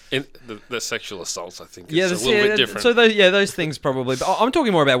 In the sexual assaults, I think, is a little bit different. So those things probably. But I'm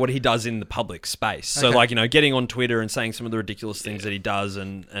talking more about what he does in the public space. So getting on Twitter and saying some of the ridiculous things that he does,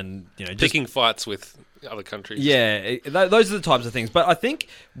 and just picking fights with other countries. Yeah, those are the types of things. But I think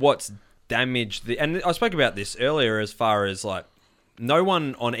what's damaged and I spoke about this earlier, as far as like no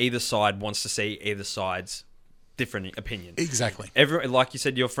one on either side wants to see either side's different opinion. Exactly. Like you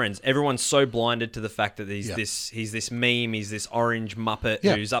said, your friends, everyone's so blinded to the fact that he's Yeah. he's this meme, he's this orange muppet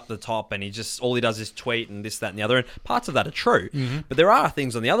Yeah. who's up the top, and all he does is tweet and this, that, and the other. And parts of that are true, Mm-hmm. but there are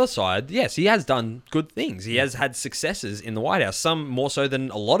things on the other side. Yes, he has done good things. He has had successes in the White House, some more so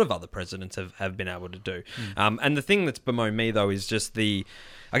than a lot of other presidents have been able to do. And the thing that's bemoaned me though is just the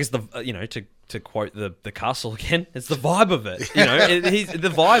to quote the castle again, it's the vibe of it. He's the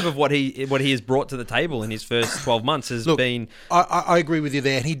vibe of what he has brought to the table in his first 12 months has been. I agree with you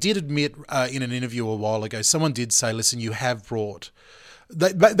there, and he did admit in an interview a while ago. Someone did say, "Listen, you have brought."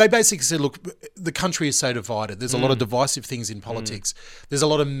 They basically said, "Look, the country is so divided. There's a lot of divisive things in politics. There's a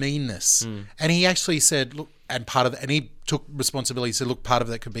lot of meanness." And he actually said, "Look," and part of that, and he took responsibility. He said, "Look, part of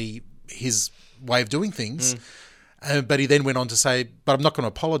that could be his way of doing things." But he then went on to say, "But I'm not going to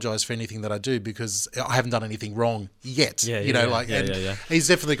apologise for anything that I do because I haven't done anything wrong yet." He's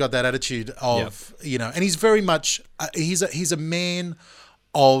definitely got that attitude of and he's very much he's a man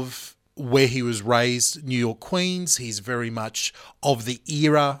of where he was raised, New York, Queens. He's very much of the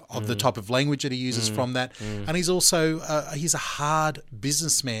era of the type of language that he uses from that, and he's also he's a hard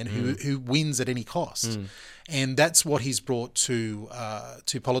businessman who wins at any cost. And that's what he's brought to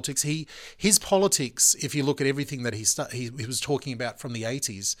politics. His politics, if you look at everything that he was talking about from the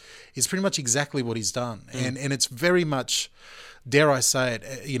 80s, is pretty much exactly what he's done. And it's very much, dare I say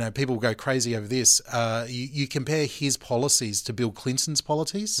it, people go crazy over this. You compare his policies to Bill Clinton's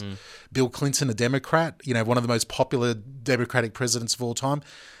policies. Bill Clinton, a Democrat, one of the most popular Democratic presidents of all time.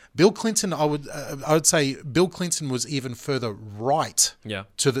 Bill Clinton, I would say, Bill Clinton was even further right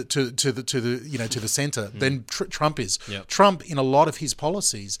to the center than Trump is. Trump, in a lot of his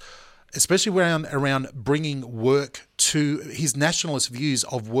policies, especially around bringing work to his nationalist views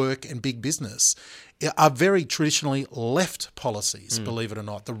of work and big business, are very traditionally left policies, believe it or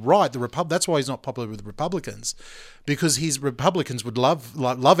not. The right, that's why he's not popular with Republicans, because his Republicans would love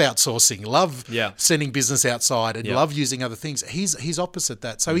outsourcing, love sending business outside, and love using other things. He's opposite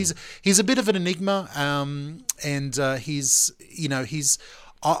that. So he's a bit of an enigma, and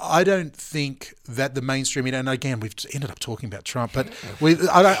I don't think that the mainstream media, and again we've ended up talking about Trump, but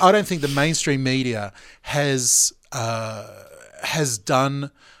I don't think the mainstream media has done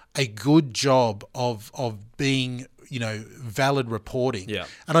a good job of being valid reporting.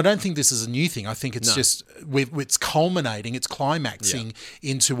 And I don't think this is a new thing. I think it's just it's culminating, it's climaxing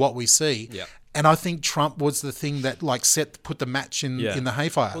into what we see. And I think Trump was the thing that put the match in the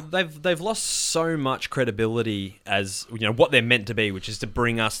hayfire. Well, they've lost so much credibility as what they're meant to be, which is to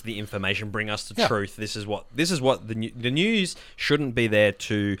bring us the information, bring us the truth. This is what the news shouldn't be there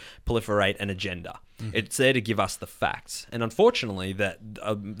to proliferate an agenda. It's there to give us the facts, and unfortunately, that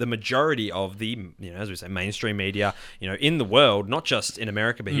the majority of the as we say, mainstream media, in the world, not just in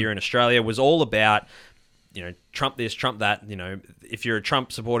America but here in Australia, was all about Trump this, Trump that. If you're a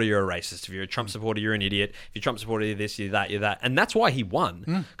Trump supporter, you're a racist. If you're a Trump supporter, you're an idiot. If you're a Trump supporter, you're this, you're that, you're that, and that's why he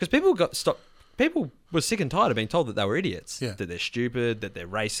won, because people were sick and tired of being told that they were idiots, that they're stupid, that they're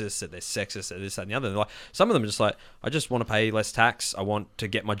racist, that they're sexist, that this, that, and the other. Some of them are just like, I just want to pay less tax. I want to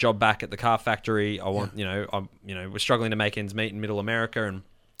get my job back at the car factory. I want, we're struggling to make ends meet in middle America, and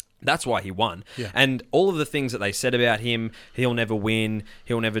that's why he won. And all of the things that they said about him, he'll never win,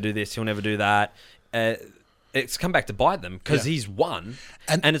 he'll never do this, he'll never do that. It's come back to bite them because he's won,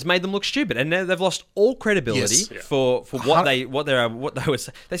 and it's made them look stupid, and now they've lost all credibility for what they were.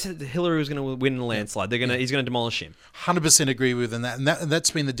 They said that Hillary was going to win in a landslide. He's going to demolish him. 100% agree with them, and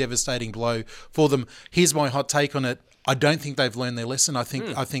that's been the devastating blow for them. Here's my hot take on it. I don't think they've learned their lesson. I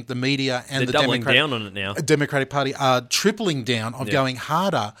think the media and they're doubling down on it now. Democratic Party are tripling down on going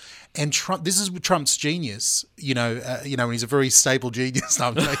harder. And Trump, this is Trump's genius, and he's a very stable genius.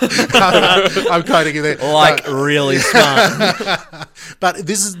 I'm quoting you there, really smart. But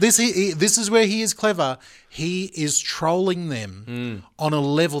this is where he is clever. He is trolling them on a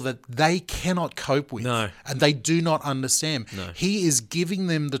level that they cannot cope with, and they do not understand. He is giving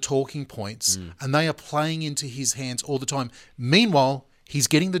them the talking points, and they are playing into his hands all the time. Meanwhile, he's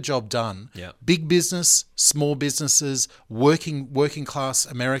getting the job done. Big business, small businesses, working class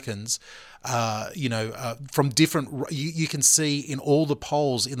Americans, from different. You can see in all the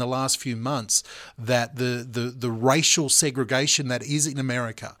polls in the last few months that the racial segregation that is in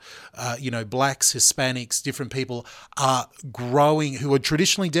America, blacks, Hispanics, different people are growing, who are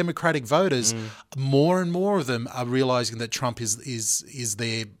traditionally Democratic voters. More and more of them are realizing that Trump is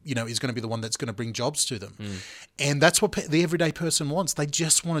their, is going to be the one that's going to bring jobs to them. And that's what the everyday person wants. They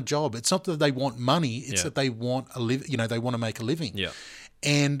just want a job. It's not that they want money. It's that they want a they want to make a living.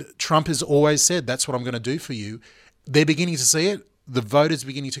 And Trump has always said, that's what I'm going to do for you. They're beginning to see it. The voters are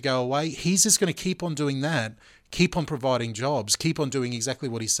beginning to go away. He's just going to keep on doing that, keep on providing jobs, keep on doing exactly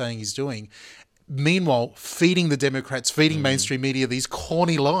what he's saying he's doing. Meanwhile, feeding the Democrats, feeding mainstream media these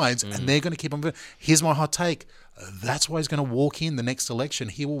corny lines, and they're going to keep on. Here's my hot take. That's why he's going to walk in the next election.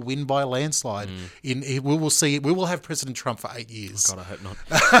 He will win by a landslide. We will see. We will have President Trump for 8 years. God, I hope not.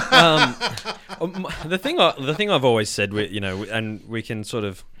 The thing I've always said, and we can sort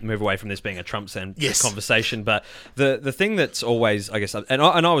of move away from this being a Trump conversation, but the thing that's always, I guess, and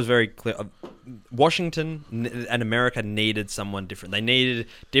I was very clear. Washington and America needed someone different. They needed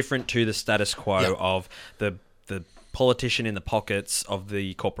different to the status quo of the politician in the pockets of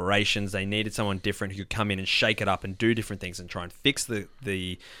the corporations. They needed someone different who could come in and shake it up and do different things and try and fix the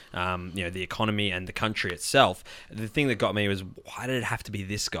economy and the country itself. The thing that got me was, why did it have to be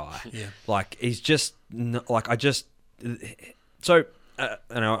this guy? Yeah. Like, he's just like, I just so.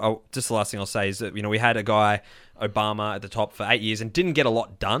 Just the last thing I'll say is that we had a guy, Obama, at the top for 8 years and didn't get a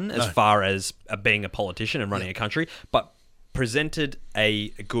lot done as far as being a politician and running a country, but presented a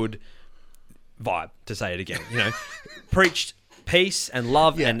good vibe, to say it again. Preached peace and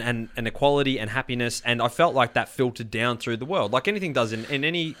love and equality and happiness, and I felt like that filtered down through the world, like anything does in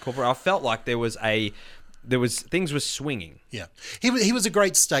any corporate. I felt like things were swinging. Yeah, he was a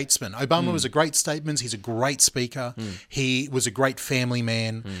great statesman. Obama was a great statesman. He's a great speaker. He was a great family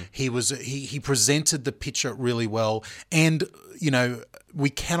man. He presented the picture really well, and we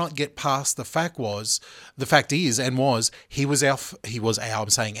cannot get past the fact is he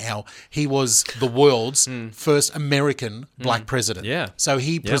was the world's first American black president. Yeah. So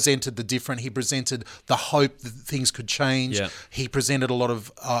he presented the different. He presented the hope that things could change. Yeah. He presented a lot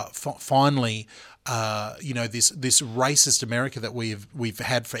of finally. This racist America that we've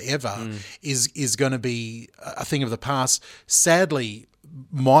had forever is going to be a thing of the past. Sadly,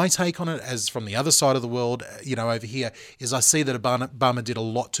 my take on it, as from the other side of the world, over here, is I see that Obama did a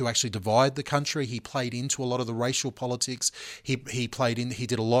lot to actually divide the country. He played into a lot of the racial politics. He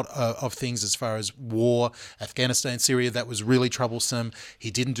did a lot of things as far as war, Afghanistan, Syria, that was really troublesome.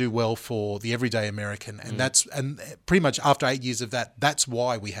 He didn't do well for the everyday American, and pretty much after 8 years of that, that's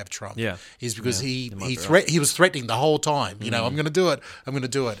why we have Trump. Yeah, is because he was threatening the whole time. I'm going to do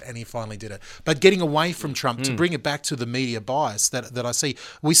it, and he finally did it. But getting away from Trump, to bring it back to the media bias that I see.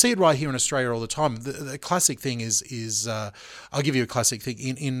 We see it right here in Australia all the time. The classic thing is I'll give you a classic thing.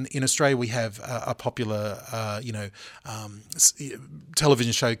 In Australia, we have a popular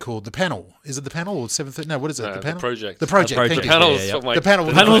television show called The Panel. Is it The Panel or 7:30? No, what is it? The Panel? The Project. The Project. Project. Thank you. The Panel.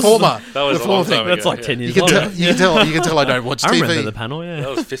 The Panel. Former. That was the a long former time thing. That's like 10 years You long. can tell I don't watch TV. I remember The Panel, yeah. That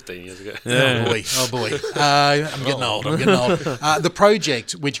was 15 years ago. Yeah. Oh boy. I'm getting old. The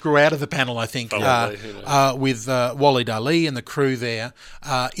Project, which grew out of The Panel, I think, Probably, with Waleed Ali and the crew there,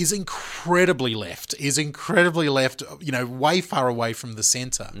 is incredibly left, way far away from the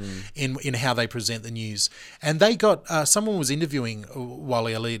centre in how they present the news. And they got, someone was interviewing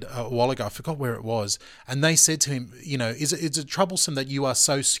Waleed Ali a while ago, I forgot where it was, and they said to him, is it troublesome that you are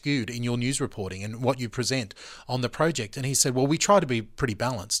so skewed in your news reporting and what you present on The Project? And he said, well, we try to be pretty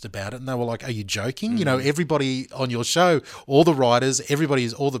balanced about it. And they were like, are you joking? Everybody on your show, all the writers,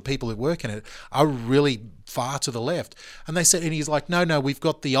 all the people who work in it are really far to the left. And they said, and he's like, no, we've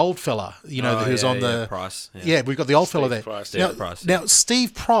got the old fella, who's on the Price. Yeah, we've got the old fella there. Steve Price, now,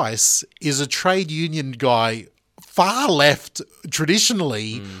 Steve Price is a trade union guy, far left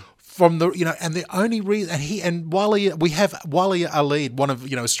traditionally. From the and the only reason we have Waleed Ali, one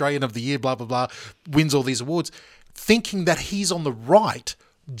of Australian of the Year, blah blah blah, wins all these awards, thinking that he's on the right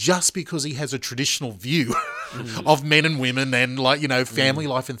just because he has a traditional view of men and women and family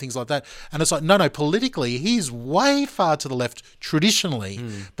life and things like that. And it's like, no, politically he's way far to the left traditionally,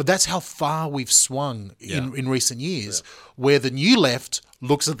 but that's how far we've swung in recent years, where the new left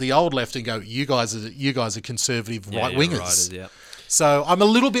looks at the old left and go, you guys are conservative right wingers. Yeah. So I'm a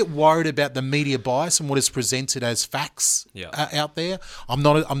little bit worried about the media bias and what is presented as facts out there. I'm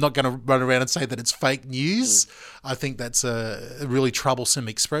not going to run around and say that it's fake news. I think that's a really troublesome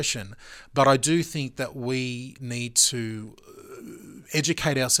expression. But I do think that we need to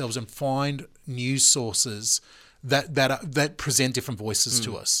educate ourselves and find news sources that present different voices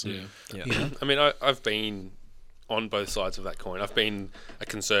to us. Yeah. I mean, I've been on both sides of that coin. I've been a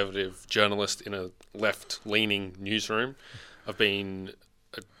conservative journalist in a left-leaning newsroom. I've been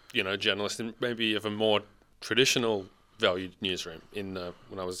a journalist in maybe of a more traditional valued newsroom in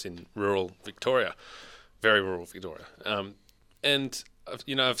when I was in rural Victoria, very rural Victoria, and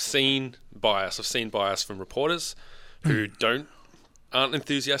I've seen bias. I've seen bias from reporters who aren't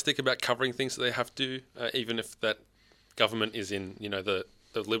enthusiastic about covering things that they have to, even if that government is in the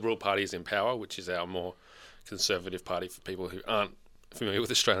Liberal Party is in power, which is our more conservative party for people who aren't familiar with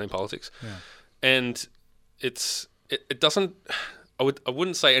Australian politics, and it doesn't. I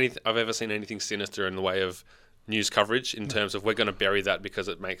wouldn't say anything. I've ever seen anything sinister in the way of news coverage in terms of we're going to bury that because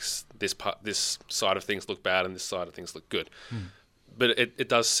it makes this side of things look bad and this side of things look good. But it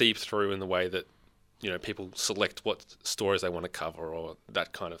does seep through in the way that people select what stories they want to cover or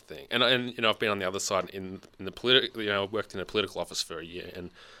that kind of thing. And I've been on the other side in the political. I worked in a political office for a year, and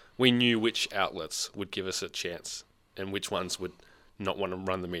we knew which outlets would give us a chance and which ones would not want to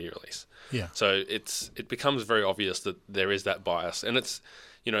run the media release. Yeah. So it becomes very obvious that there is that bias, and it's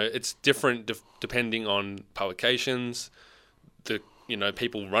different depending on publications, the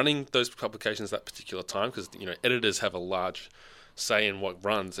people running those publications that particular time, because editors have a large say in what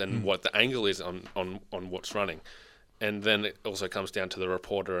runs and what the angle is on what's running, and then it also comes down to the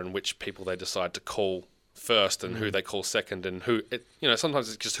reporter and which people they decide to call first and who they call second, and who sometimes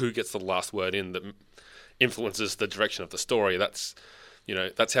it's just who gets the last word in that influences the direction of the story. That's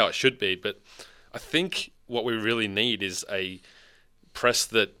how it should be. But I think what we really need is a press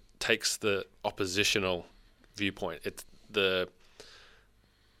that takes the oppositional viewpoint. They're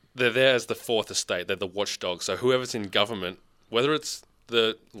there as the fourth estate. They're the watchdog. So whoever's in government, whether it's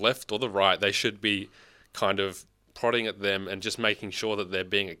the left or the right, they should be kind of prodding at them and just making sure that they're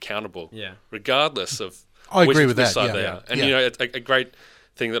being accountable, regardless of I agree with which that. side they are. And it's a great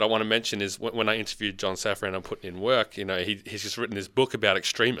thing that I want to mention is when I interviewed John Safran on Putting in Work, he's just written this book about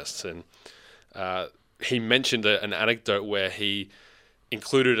extremists, and he mentioned an anecdote where he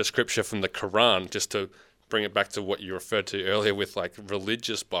included a scripture from the Quran just to bring it back to what you referred to earlier with like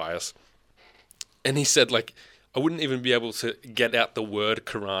religious bias. And he said, like, I wouldn't even be able to get out the word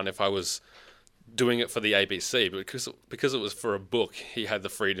Quran if I was doing it for the ABC, but because it was for a book, he had the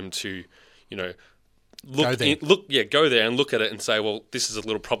freedom to, go there and look at it and say, well, this is a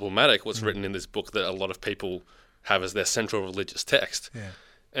little problematic, what's written in this book that a lot of people have as their central religious text. Yeah.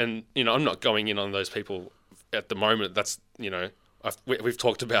 And, I'm not going in on those people at the moment. That's, we've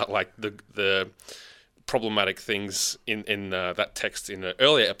talked about like the problematic things in that text in an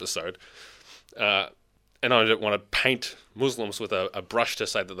earlier episode. And I don't want to paint Muslims with a brush to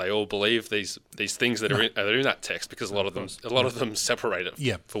say that they all believe these things that are in that text, because a lot of them separate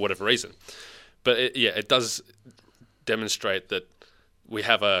it for whatever reason. But it does demonstrate that we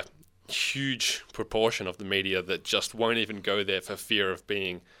have a huge proportion of the media that just won't even go there for fear of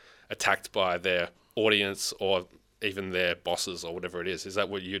being attacked by their audience or even their bosses or whatever it is. Is that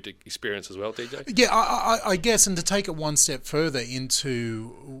what you'd experience as well, DJ? Yeah, I guess, and to take it one step further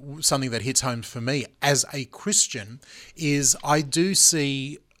into something that hits home for me as a Christian is I do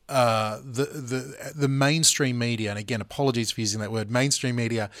see the mainstream media, and again, apologies for using that word, mainstream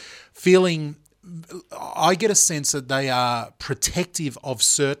media, I get a sense that they are protective of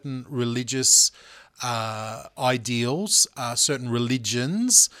certain religious ideals, certain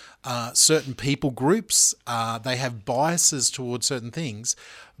religions, certain people groups. They have biases towards certain things,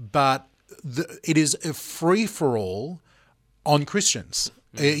 but it is a free-for-all on Christians.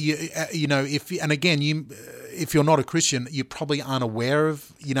 If you're not a Christian, you probably aren't aware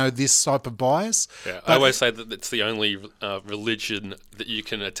of this type of bias. Yeah, I always say that it's the only religion that you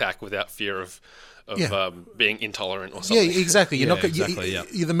can attack without fear of being intolerant or something. Yeah, exactly.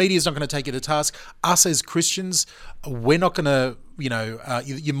 The media's not going to take you to task. Us as Christians, we're not going to.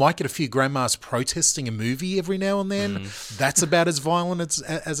 You might get a few grandmas protesting a movie every now and then. That's about as violent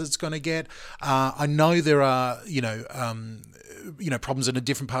as it's going to get. I know there are problems in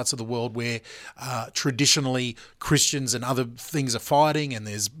different parts of the world where traditionally Christians and other things are fighting, and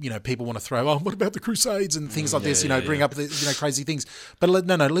there's people want to throw, what about the Crusades and things like this, bring up the crazy things. But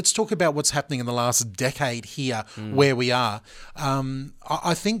let's talk about what's happening in the last decade here, where we are.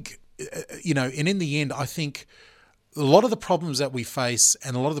 I think and in the end, I think a lot of the problems that we face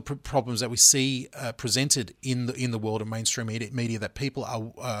and a lot of the problems that we see presented in the world of mainstream media that people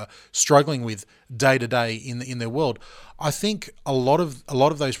are struggling with day to day in their world, I think a lot of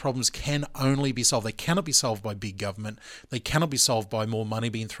those problems can only be solved. They cannot be solved by big government. They cannot be solved by more money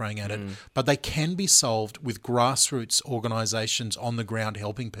being thrown at it. But they can be solved with grassroots organisations on the ground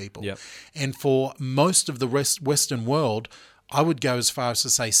helping people. Yep. And for most of the Western world, I would go as far as to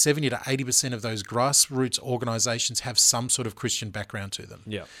say 70 to 80% of those grassroots organisations have some sort of Christian background to them.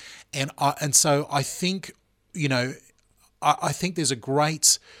 Yeah, and so I think I think there's a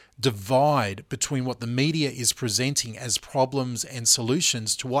great divide between what the media is presenting as problems and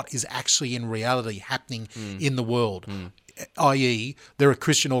solutions to what is actually in reality happening in the world. I.e., there are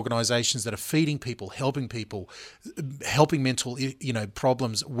Christian organisations that are feeding people, helping mental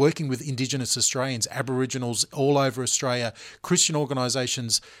problems, working with Indigenous Australians, Aboriginals all over Australia, Christian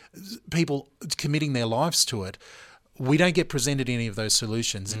organisations, people committing their lives to it. we don't get presented any of those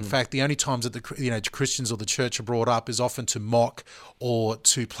solutions. In fact, the only times that the Christians or the church are brought up is often to mock or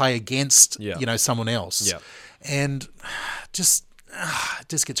to play against someone else. Yeah. And just it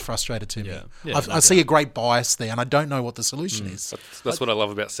just gets frustrated to me. Yeah, I see a great bias there, and I don't know what the solution is. That's what I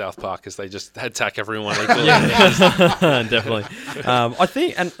love about South Park, is they just attack everyone equally. Definitely. I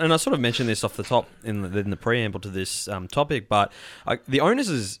think, and I sort of mentioned this off the top in the preamble to this topic, but the onus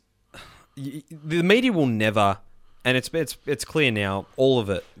is the media will never. And it's clear now, all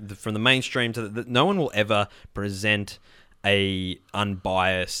of it, from the mainstream to no one will ever present a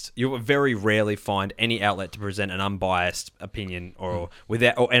unbiased. You will very rarely find any outlet to present an unbiased opinion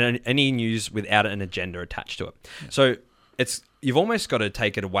any news without an agenda attached to it. Yeah. So you've almost got to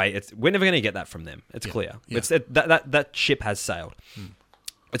take it away. We're never going to get that from them. It's clear. Yeah. That ship has sailed.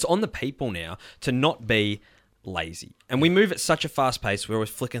 It's on the people now to not be lazy, and we move at such a fast pace. We're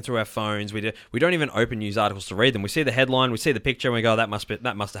always flicking through our phones. We don't even open news articles to read them. We see the headline, we see the picture, and we go, that must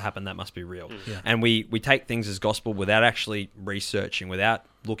have happened, that must be real. And we take things as gospel without actually researching, without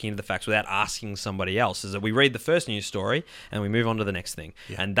looking into the facts, without asking somebody else. Is that we read the first news story and we move on to the next thing,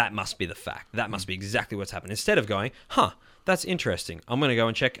 and that must be the fact, that must be exactly what's happened, instead of going, that's interesting, I'm going to go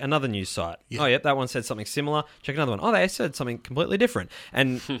and check another news site. Oh yep, that one said something similar, check another one. Oh, they said something completely different.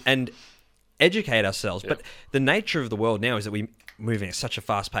 And educate ourselves. But the nature of the world now is that we're moving at such a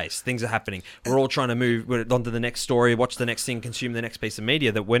fast pace. Things are happening. We're all trying to move on to the next story, watch the next thing, consume the next piece of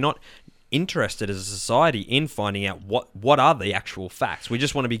media, that we're not interested as a society in finding out what are the actual facts. We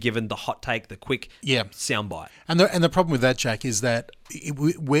just want to be given the hot take, the quick soundbite. And the problem with that, Jack, is that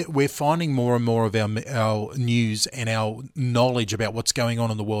we're finding more and more of our news and our knowledge about what's going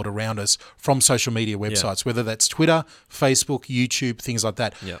on in the world around us from social media websites, whether that's Twitter, Facebook, YouTube, things like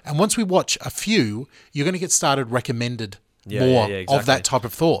that. Yeah. And once we watch a few, you're going to get started recommended more of that type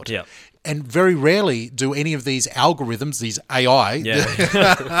of thought. Yeah. And very rarely do any of these algorithms, these AI,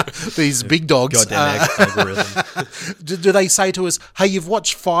 these big dogs, goddamn algorithms, do they say to us, hey, you've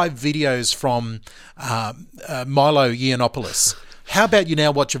watched 5 videos from Milo Yiannopoulos. How about you now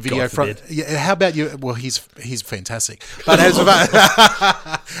watch a video from? How about you? Well, he's fantastic, but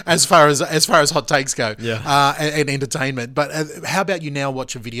as far as hot takes go, and entertainment. But how about you now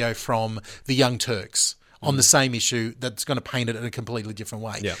watch a video from the Young Turks on the same issue that's going to paint it in a completely different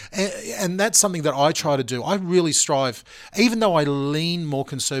way? Yeah. And that's something that I try to do. I really strive, even though I lean more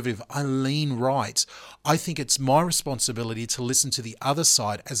conservative, I lean right. I think it's my responsibility to listen to the other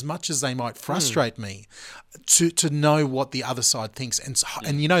side, as much as they might frustrate me, to know what the other side thinks.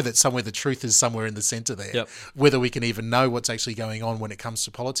 And you know that somewhere the truth is somewhere in the center there, whether we can even know what's actually going on when it comes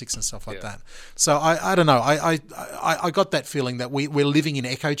to politics and stuff like that. So I don't know. I got that feeling that we're living in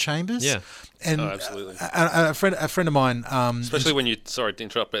echo chambers. Yeah. And absolutely. A friend of mine, especially when you, sorry to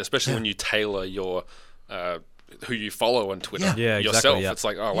interrupt, but especially when you tailor your who you follow on Twitter yourself. Exactly, it's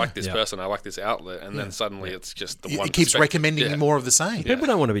like, oh, I like this person, I like this outlet, and then suddenly it's just the one. It keeps recommending more of the same. People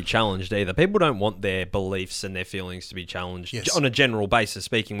don't want to be challenged either. People don't want their beliefs and their feelings to be challenged on a general basis.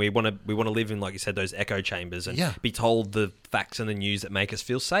 Speaking, we want to live in, like you said, those echo chambers and be told the facts and the news that make us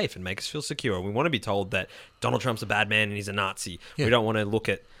feel safe and make us feel secure. We want to be told that Donald Trump's a bad man and he's a Nazi. We don't want to look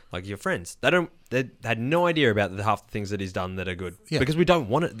at, like, your friends. They had no idea about the half the things that he's done that are good because we don't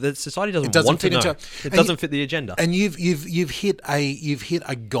want it. The society doesn't want to know. It doesn't fit the agenda. And you've hit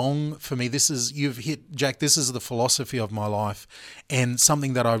a gong for me. You've hit, Jack. This is the philosophy of my life, and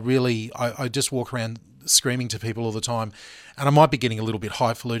something that I just walk around screaming to people all the time. And I might be getting a little bit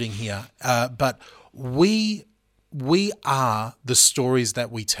highfalutin here, but we are the stories that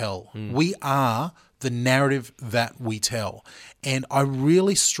we tell. We are the narrative that we tell. And I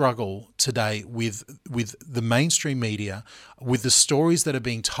really struggle today with the mainstream media, with the stories that are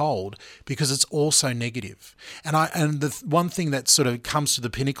being told, because it's all so negative. And the one thing that sort of comes to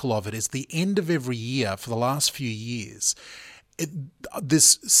the pinnacle of it is the end of every year for the last few years,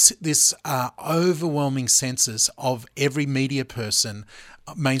 this overwhelming census of every media person,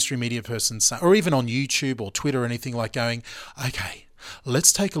 mainstream media person, or even on YouTube or Twitter or anything, like going, okay,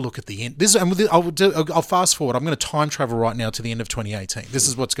 let's take a look at the end. I'll fast forward. I'm going to time travel right now to the end of 2018. This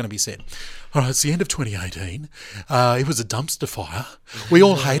is what's going to be said. All right, it's the end of 2018. It was a dumpster fire. We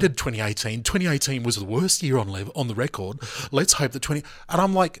all hated 2018. 2018 was the worst year on the record. Let's hope that And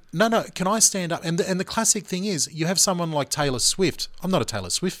I'm like, no, can I stand up? And the classic thing is, you have someone like Taylor Swift. I'm not a Taylor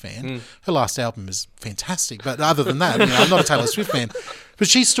Swift fan. Her last album is fantastic. But other than that, I'm not a Taylor Swift fan. But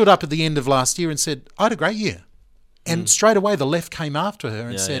she stood up at the end of last year and said, I had a great year. And straight away, the left came after her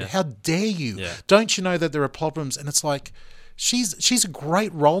and said, how dare you? Yeah. Don't you know that there are problems? And it's like, she's a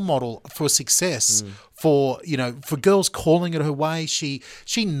great role model for success for girls calling it her way. She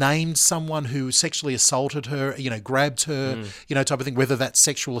named someone who sexually assaulted her, grabbed her, type of thing. Whether that's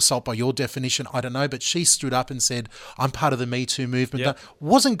sexual assault by your definition, I don't know. But she stood up and said, "I'm part of the Me Too movement." Yep. That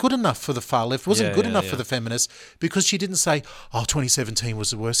wasn't good enough for the far left. Wasn't good enough for the feminists, because she didn't say, "Oh, 2017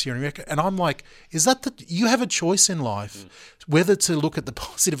 was the worst year in America." And I'm like, is that you have a choice in life whether to look at the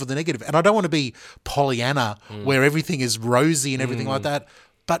positive or the negative. And I don't want to be Pollyanna where everything is rosy and everything like that.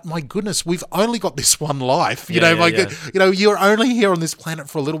 But my goodness, we've only got this one life. You're only here on this planet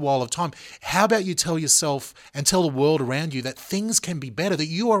for a little while of time. How about you tell yourself and tell the world around you that things can be better, that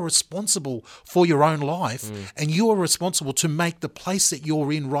you are responsible for your own life and you are responsible to make the place that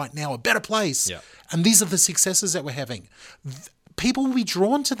you're in right now a better place. Yeah. And these are the successes that we're having. People will be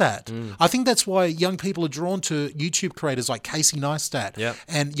drawn to that. I think that's why young people are drawn to YouTube creators like Casey Neistat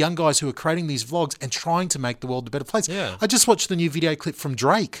and young guys who are creating these vlogs and trying to make the world a better place. Yeah. I just watched the new video clip from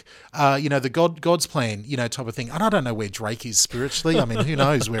Drake, the God's plan, type of thing. And I don't know where Drake is spiritually. I mean, who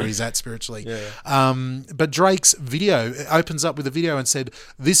knows where he's at spiritually. But Drake's video opens up with a video and said,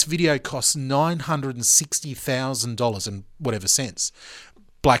 this video costs $960,000 and whatever cents.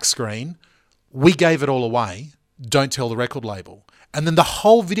 Black screen. We gave it all away. Don't tell the record label. And then the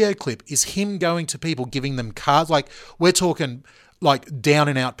whole video clip is him going to people, giving them cards. Like, we're talking like down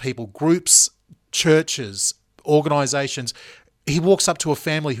and out people, groups, churches, organizations. He walks up to a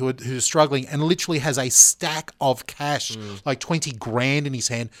family who's struggling and literally has a stack of cash, like 20 grand in his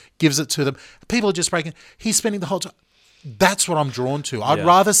hand, gives it to them. People are just breaking. He's spending the whole time. That's what I'm drawn to. I'd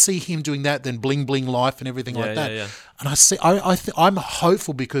rather see him doing that than bling bling life and everything like that. And I'm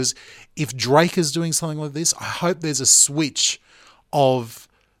hopeful, because if Drake is doing something like this, I hope there's a switch of,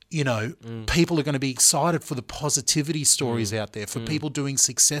 people are going to be excited for the positivity stories out there, for people doing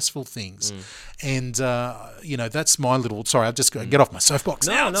successful things. And, that's my little... Sorry, I've just got to get off my soapbox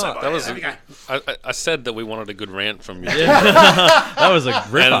now. That was... I said that we wanted a good rant from you. That was a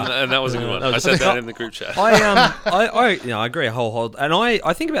ripper. And that was a good one. I said that in the group chat. I agree wholeheartedly. And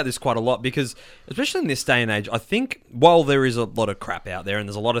I think about this quite a lot, because, especially in this day and age, I think while there is a lot of crap out there and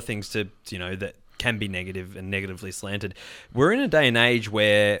there's a lot of things that can be negative and negatively slanted, we're in a day and age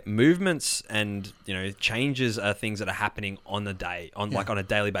where movements and changes are things that are happening on a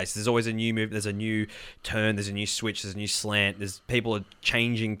daily basis. There's always a new move, there's a new turn, there's a new switch, there's a new slant. There's people are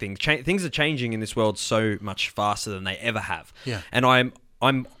changing things. Things are changing in this world so much faster than they ever have. Yeah. And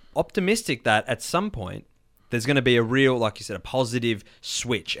I'm optimistic that at some point there's going to be a real, like you said, a positive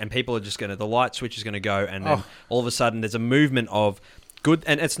switch, and people are just the light switch is going to go, and then all of a sudden there's a movement of good,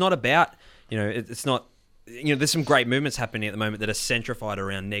 and it's not about. It's not, there's some great movements happening at the moment that are centrified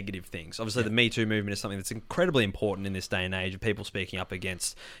around negative things. Obviously, the Me Too movement is something that's incredibly important in this day and age of people speaking up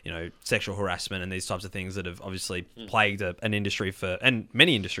against, sexual harassment and these types of things that have obviously plagued an industry and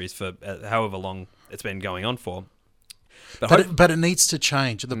many industries for however long it's been going on for. But it needs to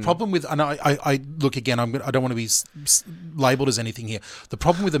change. The problem with, and I look again, I don't want to be labelled as anything here. The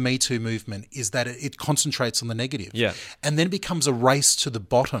problem with the Me Too movement is that it concentrates on the negative. Yeah. And then it becomes a race to the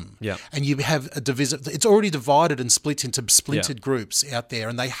bottom. Yeah. And you have it's already divided and split into splintered groups out there,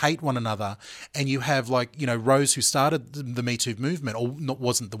 and they hate one another. And you have Rose, who started the Me Too movement, or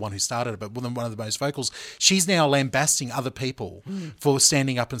wasn't the one who started it, but one of the most vocals. She's now lambasting other people for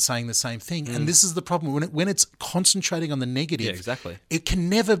standing up and saying the same thing. And this is the problem. When it's concentrating on the negative, exactly. It can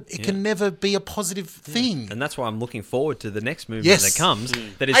never be a positive thing. And that's why I'm looking forward to the next movement that comes.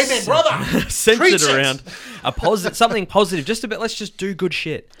 That is Amen, brother. centered around something positive. Just a bit. Let's just do good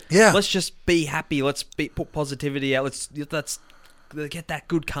shit. Yeah. Let's just be happy. Let's put positivity out. Let's get that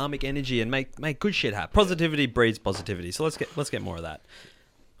good karmic energy and make good shit happen. Positivity breeds positivity. So let's get more of that.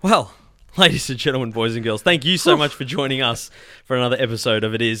 Well, ladies and gentlemen, boys and girls, thank you so much for joining us for another episode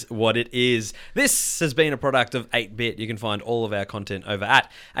of It Is What It Is. This has been a product of 8-Bit. You can find all of our content over at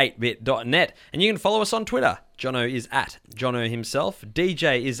 8bit.net, and you can follow us on Twitter. Jono is at Jono himself.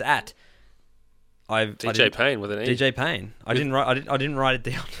 DJ is at DJ Payne with an E. DJ Payne. I didn't write it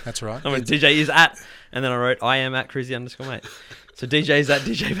down. That's right. I mean, DJ is at, and then I wrote I am at Cruzy_mate. So DJ is at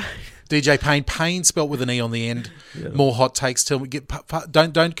DJ Payne. DJ Payne, Payne spelt with an E on the end. Yeah. More hot takes.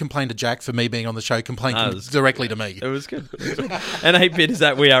 Don't complain to Jack for me being on the show. Complain directly to me. It was good. And 8-Bit is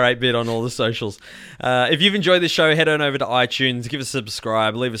that we are 8-Bit on all the socials. If you've enjoyed this show, head on over to iTunes, give us a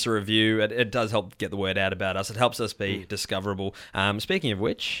subscribe, leave us a review. It does help get the word out about us. It helps us be discoverable. Speaking of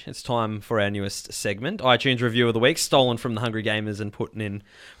which, it's time for our newest segment, iTunes Review of the Week, stolen from the Hungry Gamers and putting in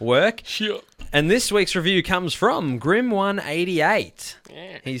work. Sure. And this week's review comes from Grim188.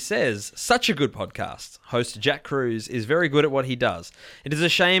 Yeah. He says, such a good podcast. Host Jack Cruz is very good at what he does. It is a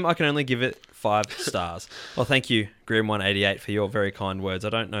shame I can only give it 5 stars. Well, thank you, Grim188, for your very kind words. I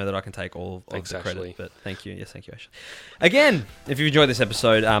don't know that I can take all of the credit, but thank you. Yes, thank you, Ashley. Again, if you've enjoyed this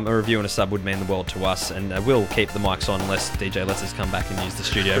episode, a review and a sub would mean the world to us, and we'll keep the mics on unless DJ lets us come back and use the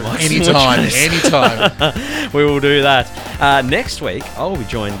studio mics. Anytime. We will do that. Next week, I'll be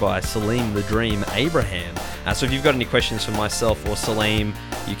joined by Salim the Dream Abraham. So if you've got any questions for myself or Salim,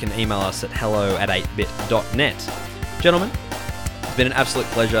 you can email us at hello@8bit.net. Gentlemen, it's been an absolute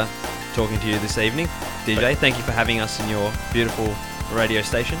pleasure talking to you this evening. DJ, thank you for having us in your beautiful radio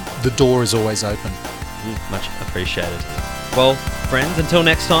station. The door is always open. Much appreciated. Well, friends, until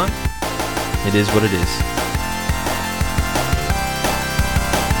next time, it is what it is.